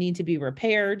anything need to be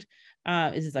repaired?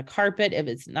 Is this a carpet? If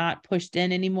it's not pushed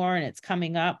in anymore and it's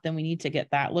coming up, then we need to get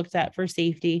that looked at for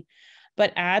safety.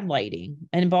 But add lighting.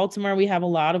 And in Baltimore, we have a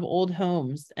lot of old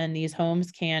homes, and these homes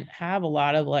can't have a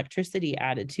lot of electricity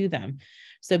added to them.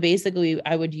 So basically,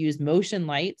 I would use motion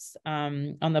lights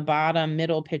on the bottom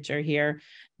middle picture here,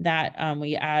 that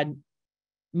we add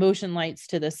motion lights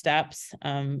to the steps.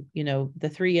 The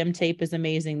 3M tape is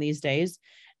amazing these days.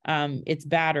 It's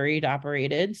battery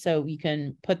operated, so you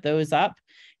can put those up.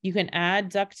 You can add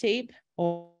duct tape,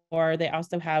 or they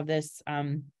also have this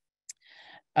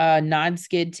nod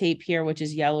skid tape here, which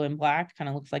is yellow and black, kind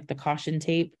of looks like the caution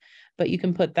tape, but you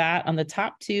can put that on the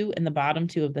top two and the bottom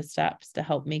two of the steps to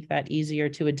help make that easier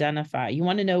to identify. You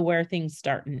want to know where things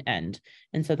start and end.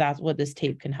 And so that's what this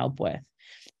tape can help with.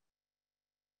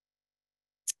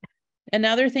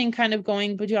 Another thing kind of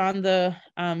going beyond the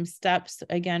steps,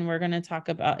 again, we're going to talk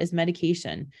about is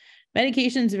medication.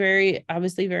 Medication is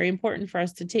obviously very important for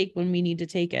us to take when we need to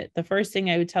take it. The first thing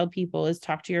I would tell people is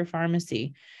talk to your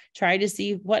pharmacy. Try to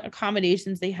see what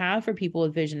accommodations they have for people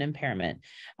with vision impairment.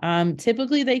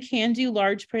 Typically, they can do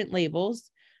large print labels.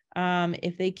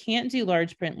 If they can't do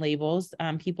large print labels,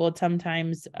 people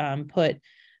sometimes put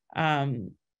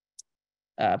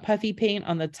puffy paint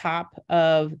on the top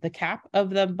of the cap of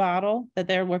the bottle that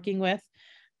they're working with,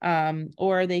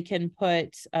 or they can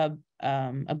put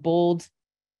a bold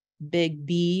big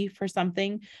B for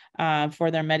something for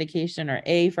their medication, or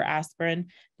A for aspirin.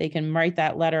 They can write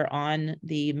that letter on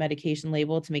the medication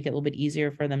label to make it a little bit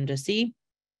easier for them to see,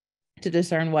 to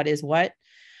discern what is what.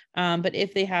 But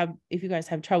if you guys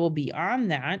have trouble beyond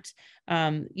that,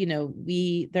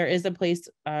 there is a place,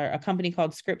 a company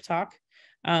called ScriptTalk.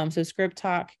 So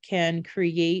ScriptTalk can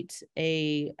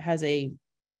has a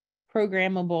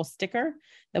programmable sticker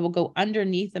that will go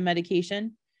underneath the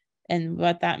medication. And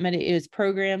what that is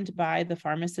programmed by the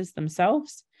pharmacists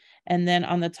themselves. And then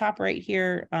on the top right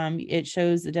here, it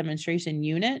shows the demonstration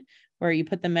unit where you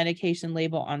put the medication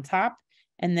label on top,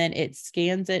 and then it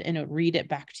scans it and it'll read it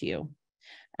back to you.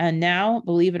 And now,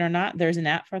 believe it or not, there's an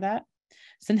app for that.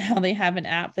 So now they have an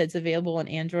app that's available on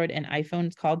Android and iPhone.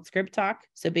 It's called ScriptTalk.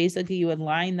 So basically you would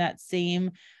line that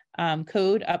same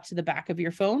code up to the back of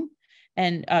your phone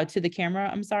and to the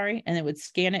camera, and it would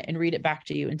scan it and read it back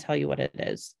to you and tell you what it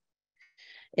is.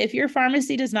 If your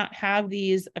pharmacy does not have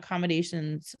these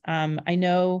accommodations, I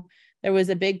know there was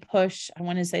a big push, I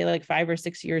want to say like 5 or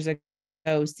 6 years ago,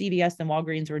 CVS and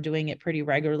Walgreens were doing it pretty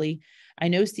regularly. I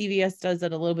know CVS does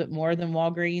it a little bit more than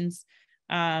Walgreens,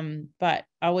 but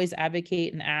always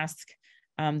advocate and ask.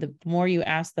 The more you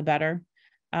ask, the better.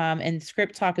 And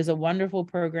ScriptTalk is a wonderful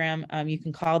program. You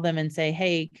can call them and say,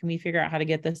 hey, can we figure out how to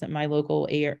get this at my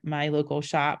local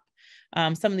shop?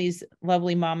 Some of these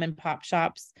lovely mom and pop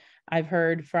shops, I've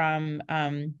heard from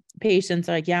patients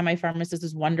like, yeah, my pharmacist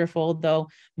is wonderful. They'll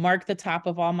mark the top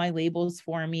of all my labels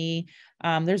for me.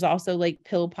 There's also like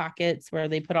pill pockets where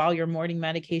they put all your morning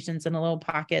medications in a little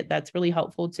pocket. That's really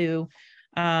helpful too.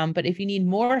 But if you need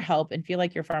more help and feel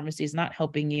like your pharmacy is not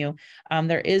helping you,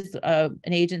 there is an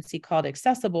agency called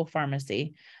Accessible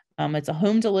Pharmacy. It's a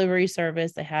home delivery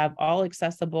service. They have all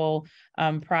accessible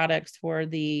products for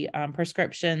the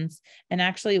prescriptions. And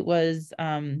actually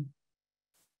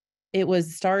it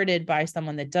was started by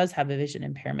someone that does have a vision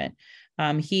impairment.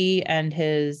 He and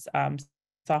his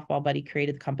softball buddy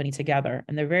created the company together,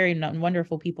 and they're very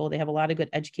wonderful people. They have a lot of good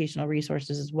educational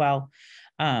resources as well.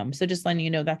 So just letting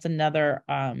you know, that's another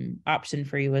option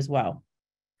for you as well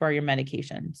for your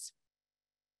medications.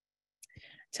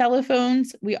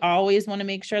 Telephones, we always want to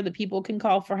make sure that people can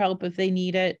call for help if they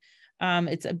need it.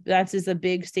 That's a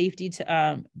big safety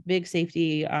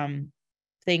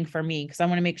thing for me, because I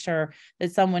want to make sure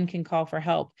that someone can call for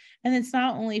help. And it's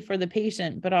not only for the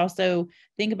patient, but also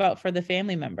think about for the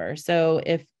family member. So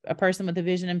if a person with a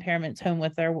vision impairment is home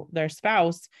with their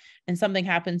spouse and something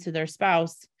happens to their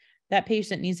spouse, that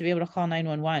patient needs to be able to call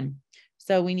 911.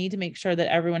 So we need to make sure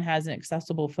that everyone has an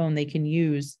accessible phone they can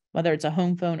use, whether it's a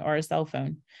home phone or a cell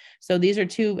phone. So these are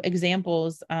two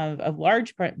examples of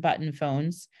large button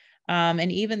phones.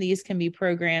 And even these can be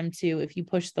programmed to, if you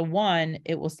push the 1,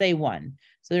 it will say 1.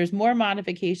 So there's more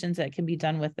modifications that can be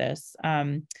done with this.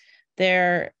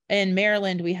 There in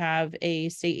Maryland, we have a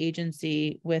state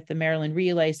agency with the Maryland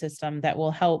Relay System that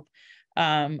will help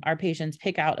our patients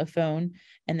pick out a phone,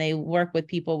 and they work with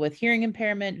people with hearing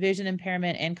impairment, vision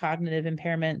impairment, and cognitive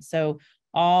impairment. So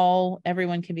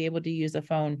everyone can be able to use a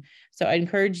phone. So I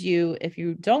encourage you, if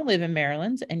you don't live in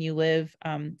Maryland and you live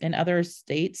in other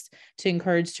states,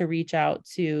 to reach out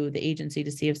to the agency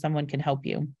to see if someone can help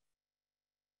you.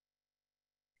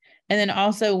 And then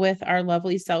also with our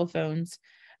lovely cell phones,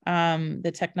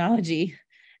 the technology,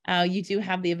 you do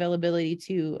have the availability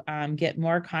to get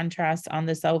more contrast on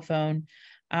the cell phone.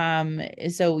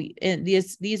 So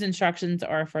these instructions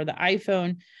are for the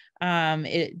iPhone.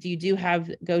 You do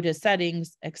go to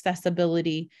settings,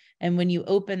 accessibility, and when you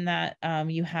open that,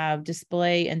 you have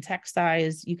display and text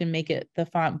size. You can make the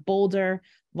font bolder,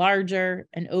 larger,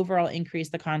 and overall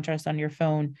increase the contrast on your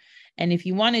phone. And if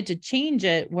you wanted to change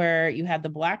it where you had the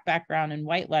black background and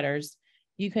white letters,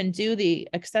 you can do the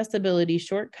accessibility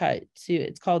shortcut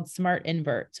it's called Smart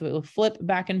Invert. So it will flip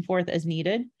back and forth as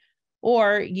needed,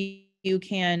 or you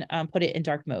can put it in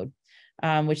dark mode,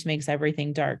 which makes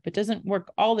everything dark, but doesn't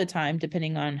work all the time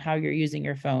depending on how you're using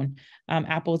your phone.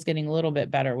 Apple's getting a little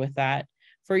bit better with that.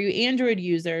 For you Android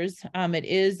users, it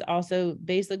is also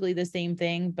basically the same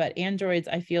thing, but Androids,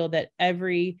 I feel that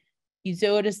you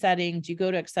go to settings, you go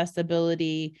to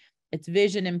accessibility, it's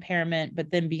vision impairment,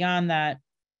 but then beyond that,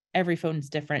 every phone is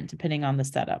different depending on the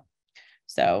setup.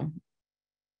 So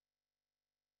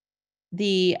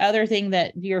the other thing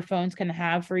that your phones can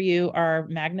have for you are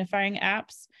magnifying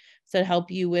apps to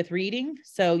help you with reading.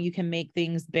 So you can make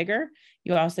things bigger.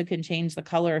 You also can change the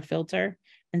color or filter.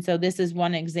 And so this is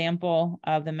one example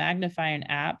of the magnifying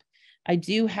app. I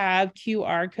do have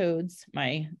QR codes.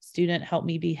 My student helped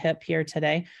me be hip here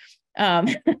today.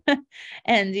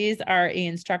 And these are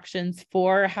instructions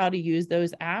for how to use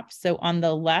those apps. So on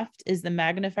the left is the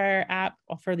magnifier app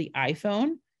for the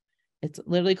iPhone. It's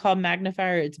literally called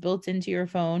Magnifier. It's built into your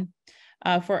phone.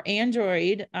 For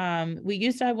Android, we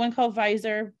used to have one called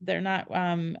Visor. They're not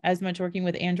as much working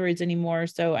with Androids anymore.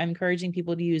 So I'm encouraging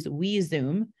people to use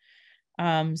WeZoom.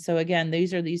 So again,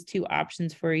 these two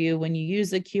options for you. When you use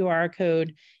the QR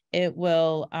code, it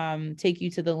will take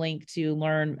you to the link to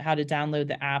learn how to download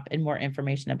the app and more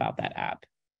information about that app.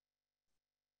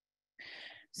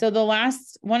 So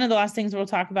one of the last things we'll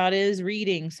talk about is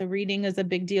reading. So reading is a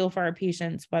big deal for our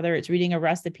patients, whether it's reading a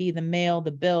recipe, the mail,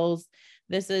 the bills.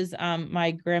 This is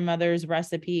my grandmother's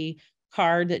recipe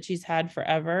card that she's had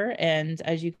forever. And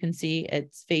as you can see,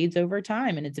 it fades over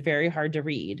time and it's very hard to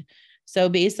read. So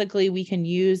basically we can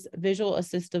use visual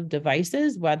assistive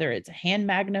devices, whether it's a hand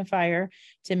magnifier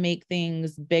to make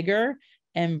things bigger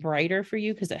and brighter for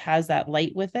you because it has that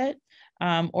light with it.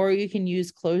 Or you can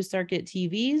use closed circuit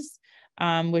TVs,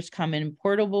 which come in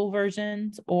portable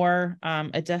versions or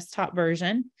a desktop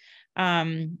version.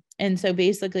 And so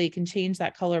basically it can change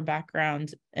that color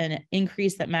background and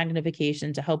increase that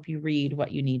magnification to help you read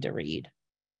what you need to read.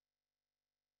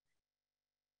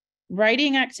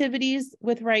 Writing activities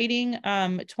with writing,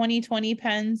 20/20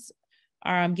 pens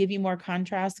give you more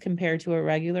contrast compared to a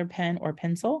regular pen or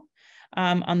pencil.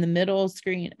 On the middle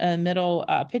screen,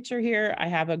 picture here, I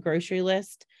have a grocery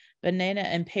list. Banana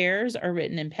and pears are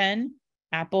written in pen.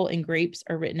 Apple and grapes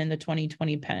are written in the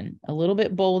 20/20 pen. A little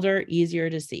bit bolder, easier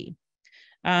to see.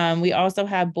 We also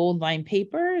have bold line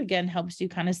paper. Again, helps you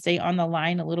kind of stay on the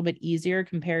line a little bit easier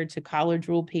compared to college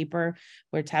ruled paper,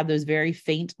 where it's have those very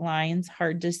faint lines,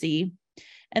 hard to see.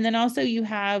 And then also you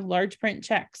have large print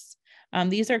checks.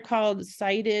 These are called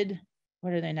cited.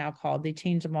 What are they now called? They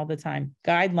change them all the time.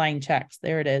 Guideline checks.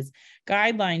 There it is.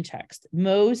 Guideline checks.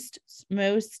 Most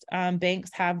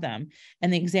banks have them.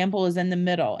 And the example is in the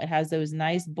middle. It has those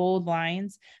nice bold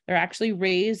lines. They're actually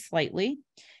raised slightly.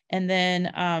 And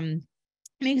then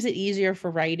makes it easier for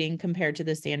writing compared to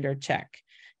the standard check.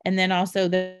 And then also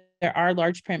there are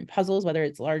large print puzzles, whether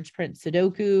it's large print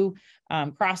Sudoku,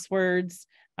 crosswords.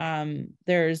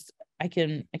 I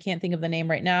can't think of the name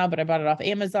right now, but I bought it off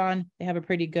Amazon. They have a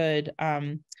pretty good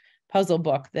puzzle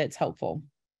book that's helpful.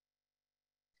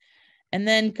 And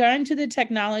then going to the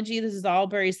technology, this is all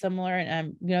very similar, and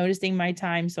I'm noticing my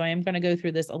time, so I am going to go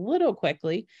through this a little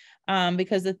quickly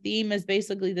because the theme is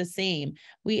basically the same.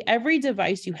 Every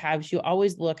device you have, you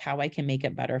always look how I can make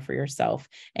it better for yourself.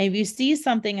 And if you see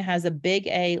something that has a big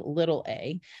A, little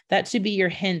a, that should be your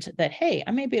hint that, hey,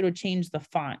 I may be able to change the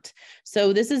font.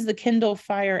 So this is the Kindle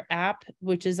Fire app,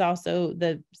 which is also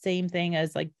the same thing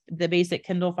as like the basic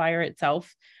Kindle Fire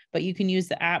itself, but you can use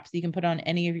the app so you can put on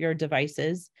any of your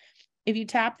devices. If you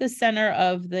tap the center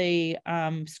of the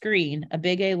screen, a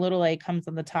big A, little a comes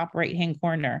on the top right-hand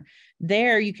corner.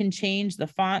 There you can change the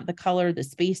font, the color, the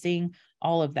spacing,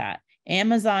 all of that.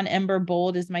 Amazon Ember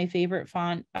Bold is my favorite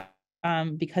font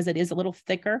because it is a little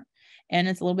thicker and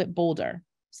it's a little bit bolder.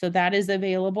 So that is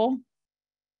available.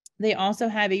 They also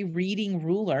have a reading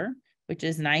ruler, which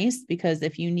is nice because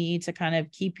if you need to kind of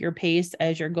keep your pace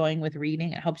as you're going with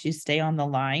reading, it helps you stay on the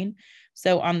line.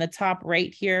 So on the top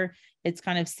right here, it's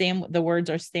kind of the words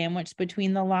are sandwiched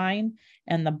between the line,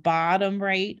 and the bottom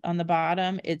right on the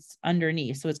bottom, it's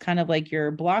underneath. So it's kind of like you're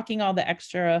blocking all the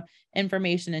extra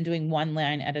information and doing one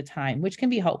line at a time, which can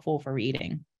be helpful for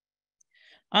reading.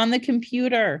 On the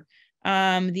computer,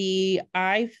 this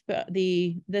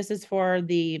is for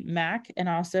the Mac and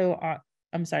also,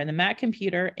 the Mac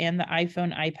computer and the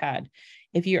iPhone, iPad.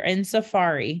 If you're in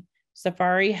Safari,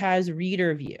 Safari has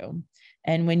Reader View.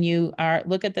 And when you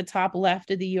look at the top left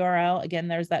of the URL, again,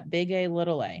 there's that big A,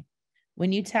 little a.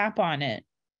 When you tap on it,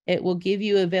 it will give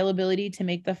you availability to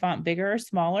make the font bigger or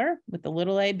smaller with the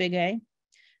little a, big A.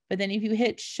 But then if you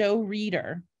hit Show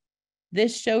Reader,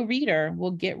 this Show Reader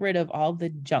will get rid of all the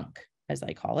junk, as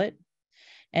I call it.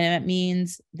 And it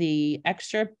means the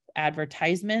extra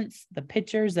advertisements, the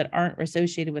pictures that aren't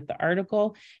associated with the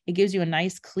article. It gives you a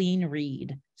nice clean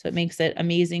read. So it makes it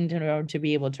amazing to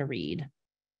be able to read.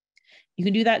 You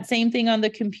can do that same thing on the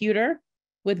computer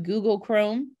with Google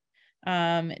Chrome.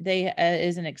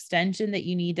 Is an extension that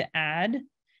you need to add.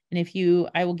 And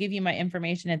I will give you my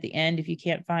information at the end if you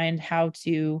can't find how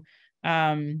to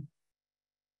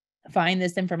find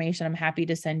this information, I'm happy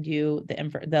to send you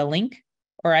the link,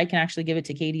 or I can actually give it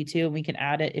to Katie too, and we can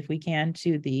add it if we can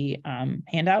to the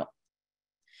handout.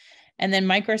 And then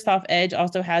Microsoft Edge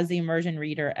also has the immersion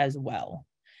reader as well.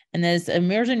 And this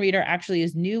immersion reader actually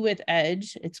is new with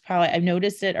Edge. It's probably, I've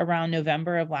noticed it around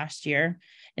November of last year,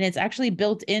 and it's actually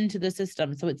built into the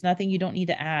system. So it's nothing you don't need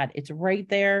to add. It's right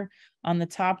there on the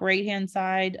top right-hand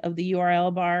side of the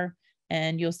URL bar.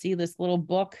 And you'll see this little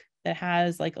book that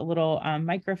has like a little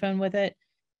microphone with it.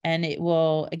 And it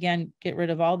will, again, get rid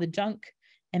of all the junk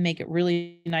and make it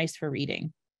really nice for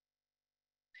reading.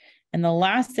 And the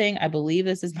last thing, I believe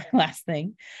this is my last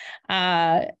thing,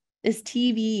 is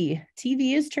TV.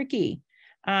 TV is tricky.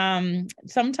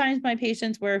 Sometimes my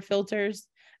patients wear filters.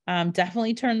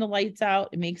 Definitely turn the lights out.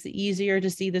 It makes it easier to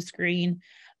see the screen.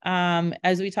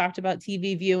 As we talked about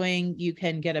TV viewing, you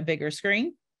can get a bigger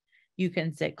screen. You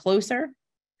can sit closer.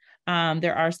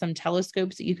 There are some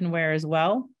telescopes that you can wear as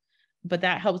well, but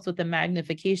that helps with the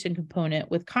magnification component.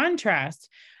 With contrast,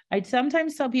 I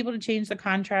sometimes tell people to change the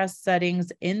contrast settings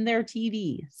in their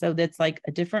TV. So that's like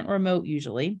a different remote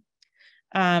usually.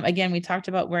 Again, we talked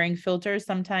about wearing filters,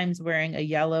 sometimes wearing a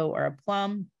yellow or a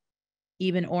plum,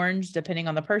 even orange, depending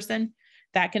on the person.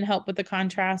 That can help with the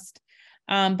contrast.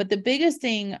 But the biggest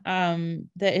thing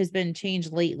that has been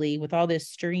changed lately with all this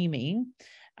streaming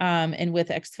and with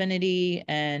Xfinity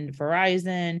and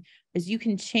Verizon is you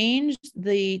can change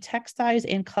the text size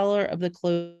and color of the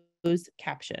closed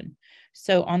caption.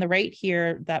 So on the right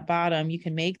here, that bottom, you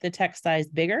can make the text size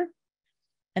bigger.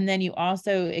 And then you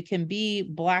also, it can be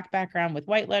black background with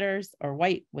white letters or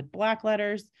white with black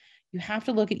letters. You have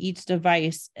to look at each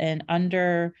device, and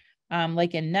under,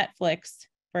 like in Netflix,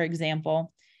 for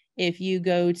example, if you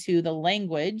go to the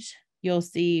language, you'll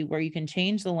see where you can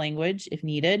change the language if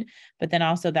needed, but then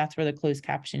also that's where the closed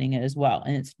captioning is as well.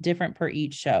 And it's different per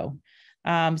each show.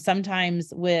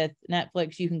 Sometimes with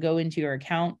Netflix, you can go into your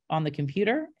account on the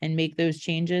computer and make those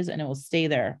changes, and it will stay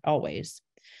there always.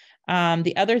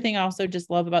 The other thing I also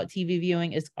just love about TV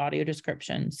viewing is audio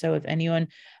description. So if anyone,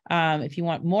 if you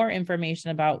want more information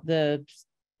about the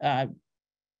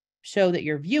show that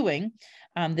you're viewing,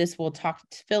 this will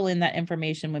fill in that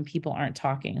information when people aren't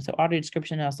talking. So audio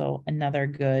description is also another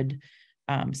good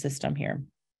system here.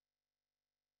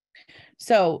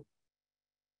 So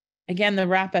again, the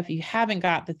wrap up, if you haven't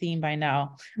got the theme by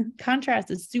now,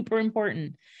 contrast is super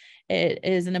important. It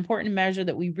is an important measure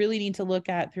that we really need to look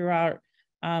at throughout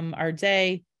our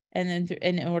day, and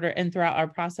then throughout our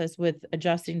process with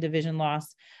adjusting to vision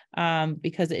loss,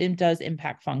 because it does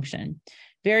impact function.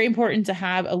 Very important to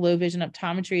have a low vision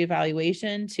optometry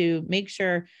evaluation to make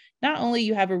sure not only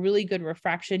you have a really good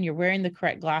refraction, you're wearing the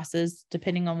correct glasses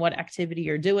depending on what activity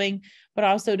you're doing, but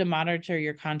also to monitor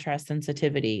your contrast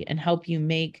sensitivity and help you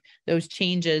make those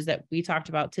changes that we talked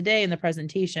about today in the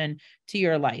presentation to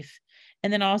your life.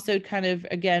 And then also kind of,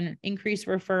 again, increase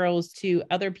referrals to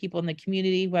other people in the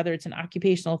community, whether it's an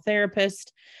occupational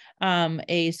therapist,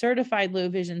 a certified low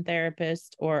vision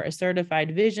therapist, or a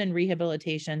certified vision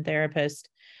rehabilitation therapist.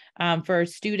 For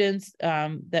students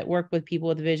that work with people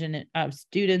with vision,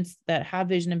 students that have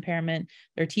vision impairment,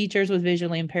 their teachers with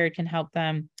visually impaired can help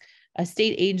them. A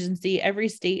state agency, every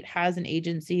state has an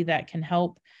agency that can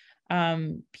help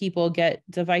people get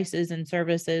devices and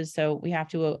services. So we have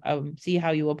to see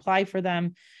how you apply for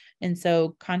them. And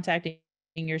so contacting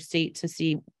your state to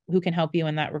see who can help you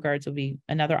in that regards will be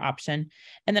another option.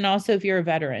 And then also if you're a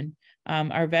veteran,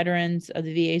 our veterans of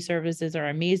the VA services are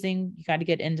amazing. You got to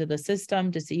get into the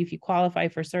system to see if you qualify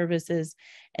for services,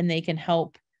 and they can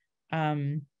help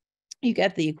you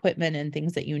get the equipment and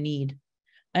things that you need.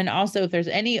 And also if there's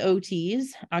any OTs,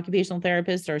 occupational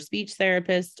therapists or speech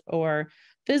therapists or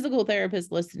physical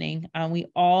therapists listening, we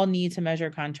all need to measure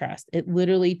contrast. It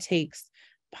literally takes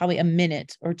probably a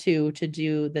minute or two to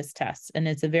do this test. And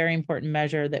it's a very important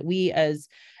measure that we as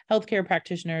healthcare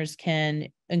practitioners can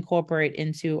incorporate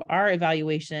into our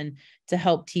evaluation to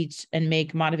help teach and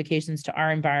make modifications to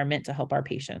our environment to help our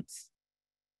patients.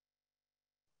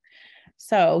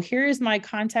 So here is my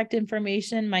contact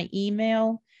information, my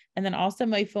email, and then also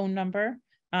my phone number.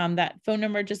 That phone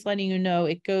number, just letting you know,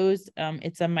 it goes,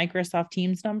 it's a Microsoft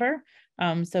Teams number.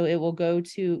 So it will go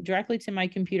directly to my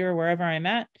computer wherever I'm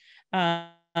at.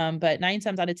 But 9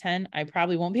 times out of 10, I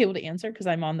probably won't be able to answer because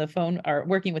I'm on the phone or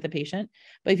working with a patient.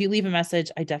 But if you leave a message,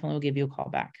 I definitely will give you a call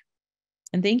back.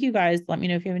 And thank you guys. Let me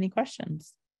know if you have any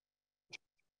questions.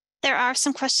 There are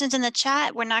some questions in the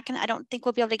chat. I don't think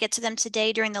we'll be able to get to them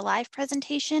today during the live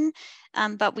presentation,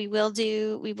 but we will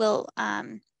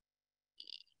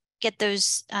get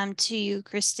those to you,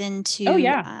 Kristen,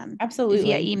 absolutely,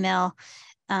 via email.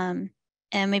 And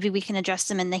maybe we can address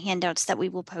them in the handouts that we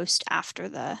will post after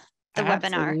the the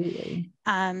Absolutely.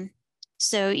 webinar.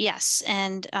 So yes,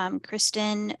 and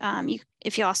Kristen,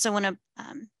 if you also want to,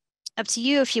 up to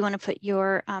you if you want to put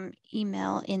your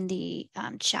email in the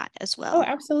chat as well. Oh,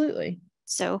 absolutely.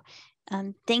 So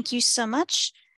thank you so much.